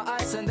dump for my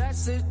eyes, and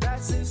that's it.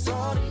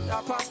 Sorry,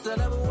 I passed the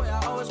level where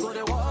I always go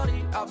to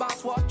worry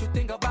about what you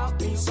think about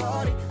me.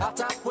 Sorry, I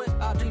tap with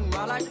I dream.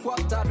 I like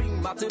what I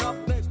dream. I turn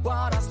up, make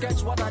what I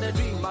sketch what I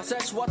dream. I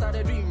search what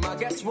I dream. I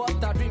get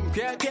what I dream.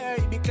 Care,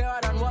 it be clearer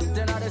than what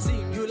then I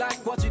see. You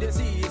like what you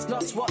see. It's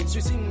not what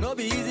you sing. No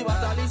be easy,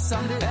 but at least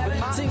someday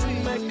everything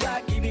we make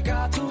like give me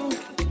cartoon.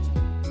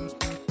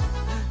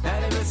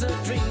 And if it's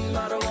a dream,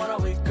 I don't wanna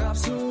wake up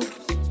soon.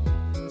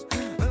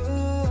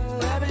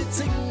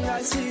 Everything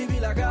I see be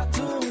like a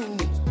cartoon.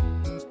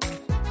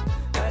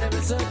 And if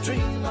it's a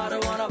dream, I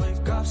don't wanna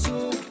wake up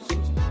soon.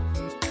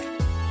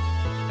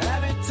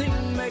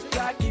 Everything make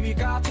like give me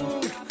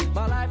cartoon.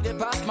 My life they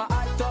pass my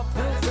eye top.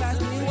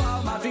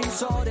 Meanwhile my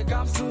dreams all they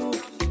come true.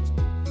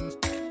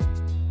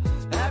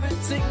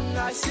 Everything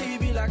I see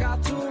be like a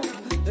cartoon.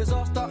 It's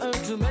all starting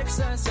to make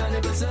sense. And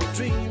if it's a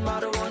dream, I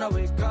don't wanna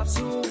wake up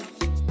soon.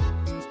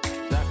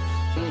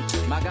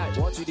 My guy,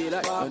 what you did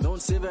like, don't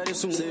say very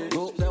soon.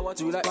 Go get what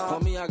you like. For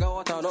me, I got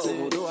what I love,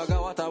 although I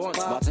got what I want.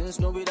 But things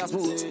no be that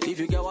smooth. If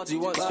you get what you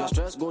want, your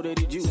stress go to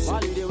reduce.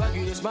 While you dey work,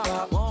 you dey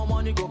smile. More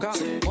money go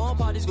come, more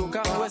parties go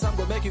come. Where's I'm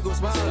gonna make you go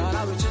smile? And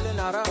I be chilling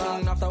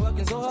around after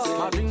working so hard.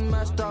 My dream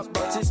messed up,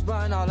 but it's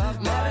fine. I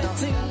love mine.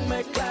 Everything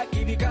make like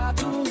give you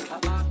cartoon.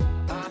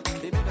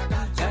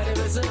 And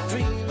if it's a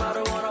dream, I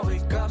don't wanna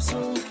wake up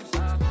soon.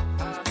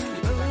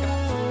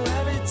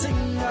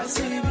 Everything I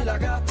see be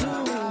like a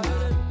cartoon.